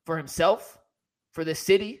 For himself, for this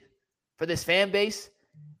city, for this fan base,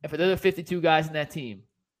 and for the other 52 guys in that team.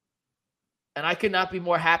 And I could not be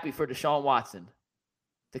more happy for Deshaun Watson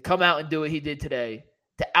to come out and do what he did today,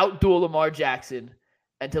 to outduel Lamar Jackson,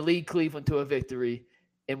 and to lead Cleveland to a victory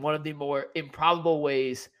in one of the more improbable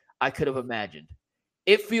ways I could have imagined.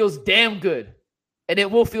 It feels damn good, and it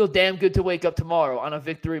will feel damn good to wake up tomorrow on a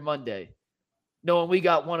Victory Monday, knowing we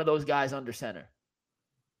got one of those guys under center.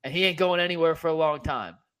 And he ain't going anywhere for a long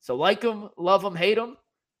time. So like him, love him, hate him,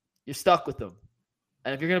 you're stuck with him.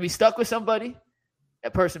 And if you're going to be stuck with somebody,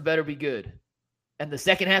 that person better be good. And the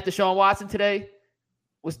second half of Deshaun Watson today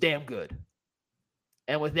was damn good.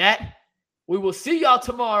 And with that, we will see y'all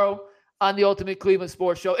tomorrow on the Ultimate Cleveland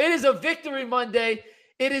Sports Show. It is a Victory Monday.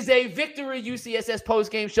 It is a Victory UCSS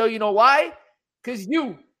postgame show. You know why? Because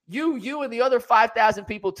you and the other 5,000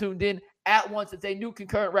 people tuned in at once. It's a new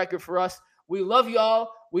concurrent record for us. We love y'all.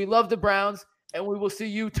 We love the Browns. And we will see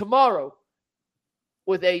you tomorrow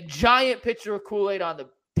with a giant pitcher of Kool-Aid on the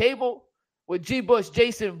table with G. Bush,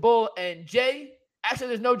 Jason, Bull, and Jay. Actually,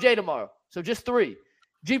 there's no Jay tomorrow, so just 3.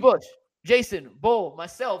 G. Bush, Jason, Bull,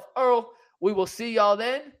 myself, Earl. We will see y'all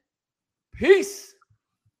then. Peace.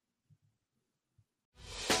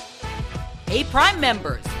 Hey, Prime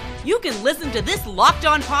members, you can listen to this Locked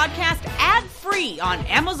On podcast ad-free on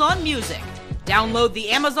Amazon Music. Download the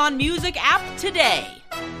Amazon Music app today.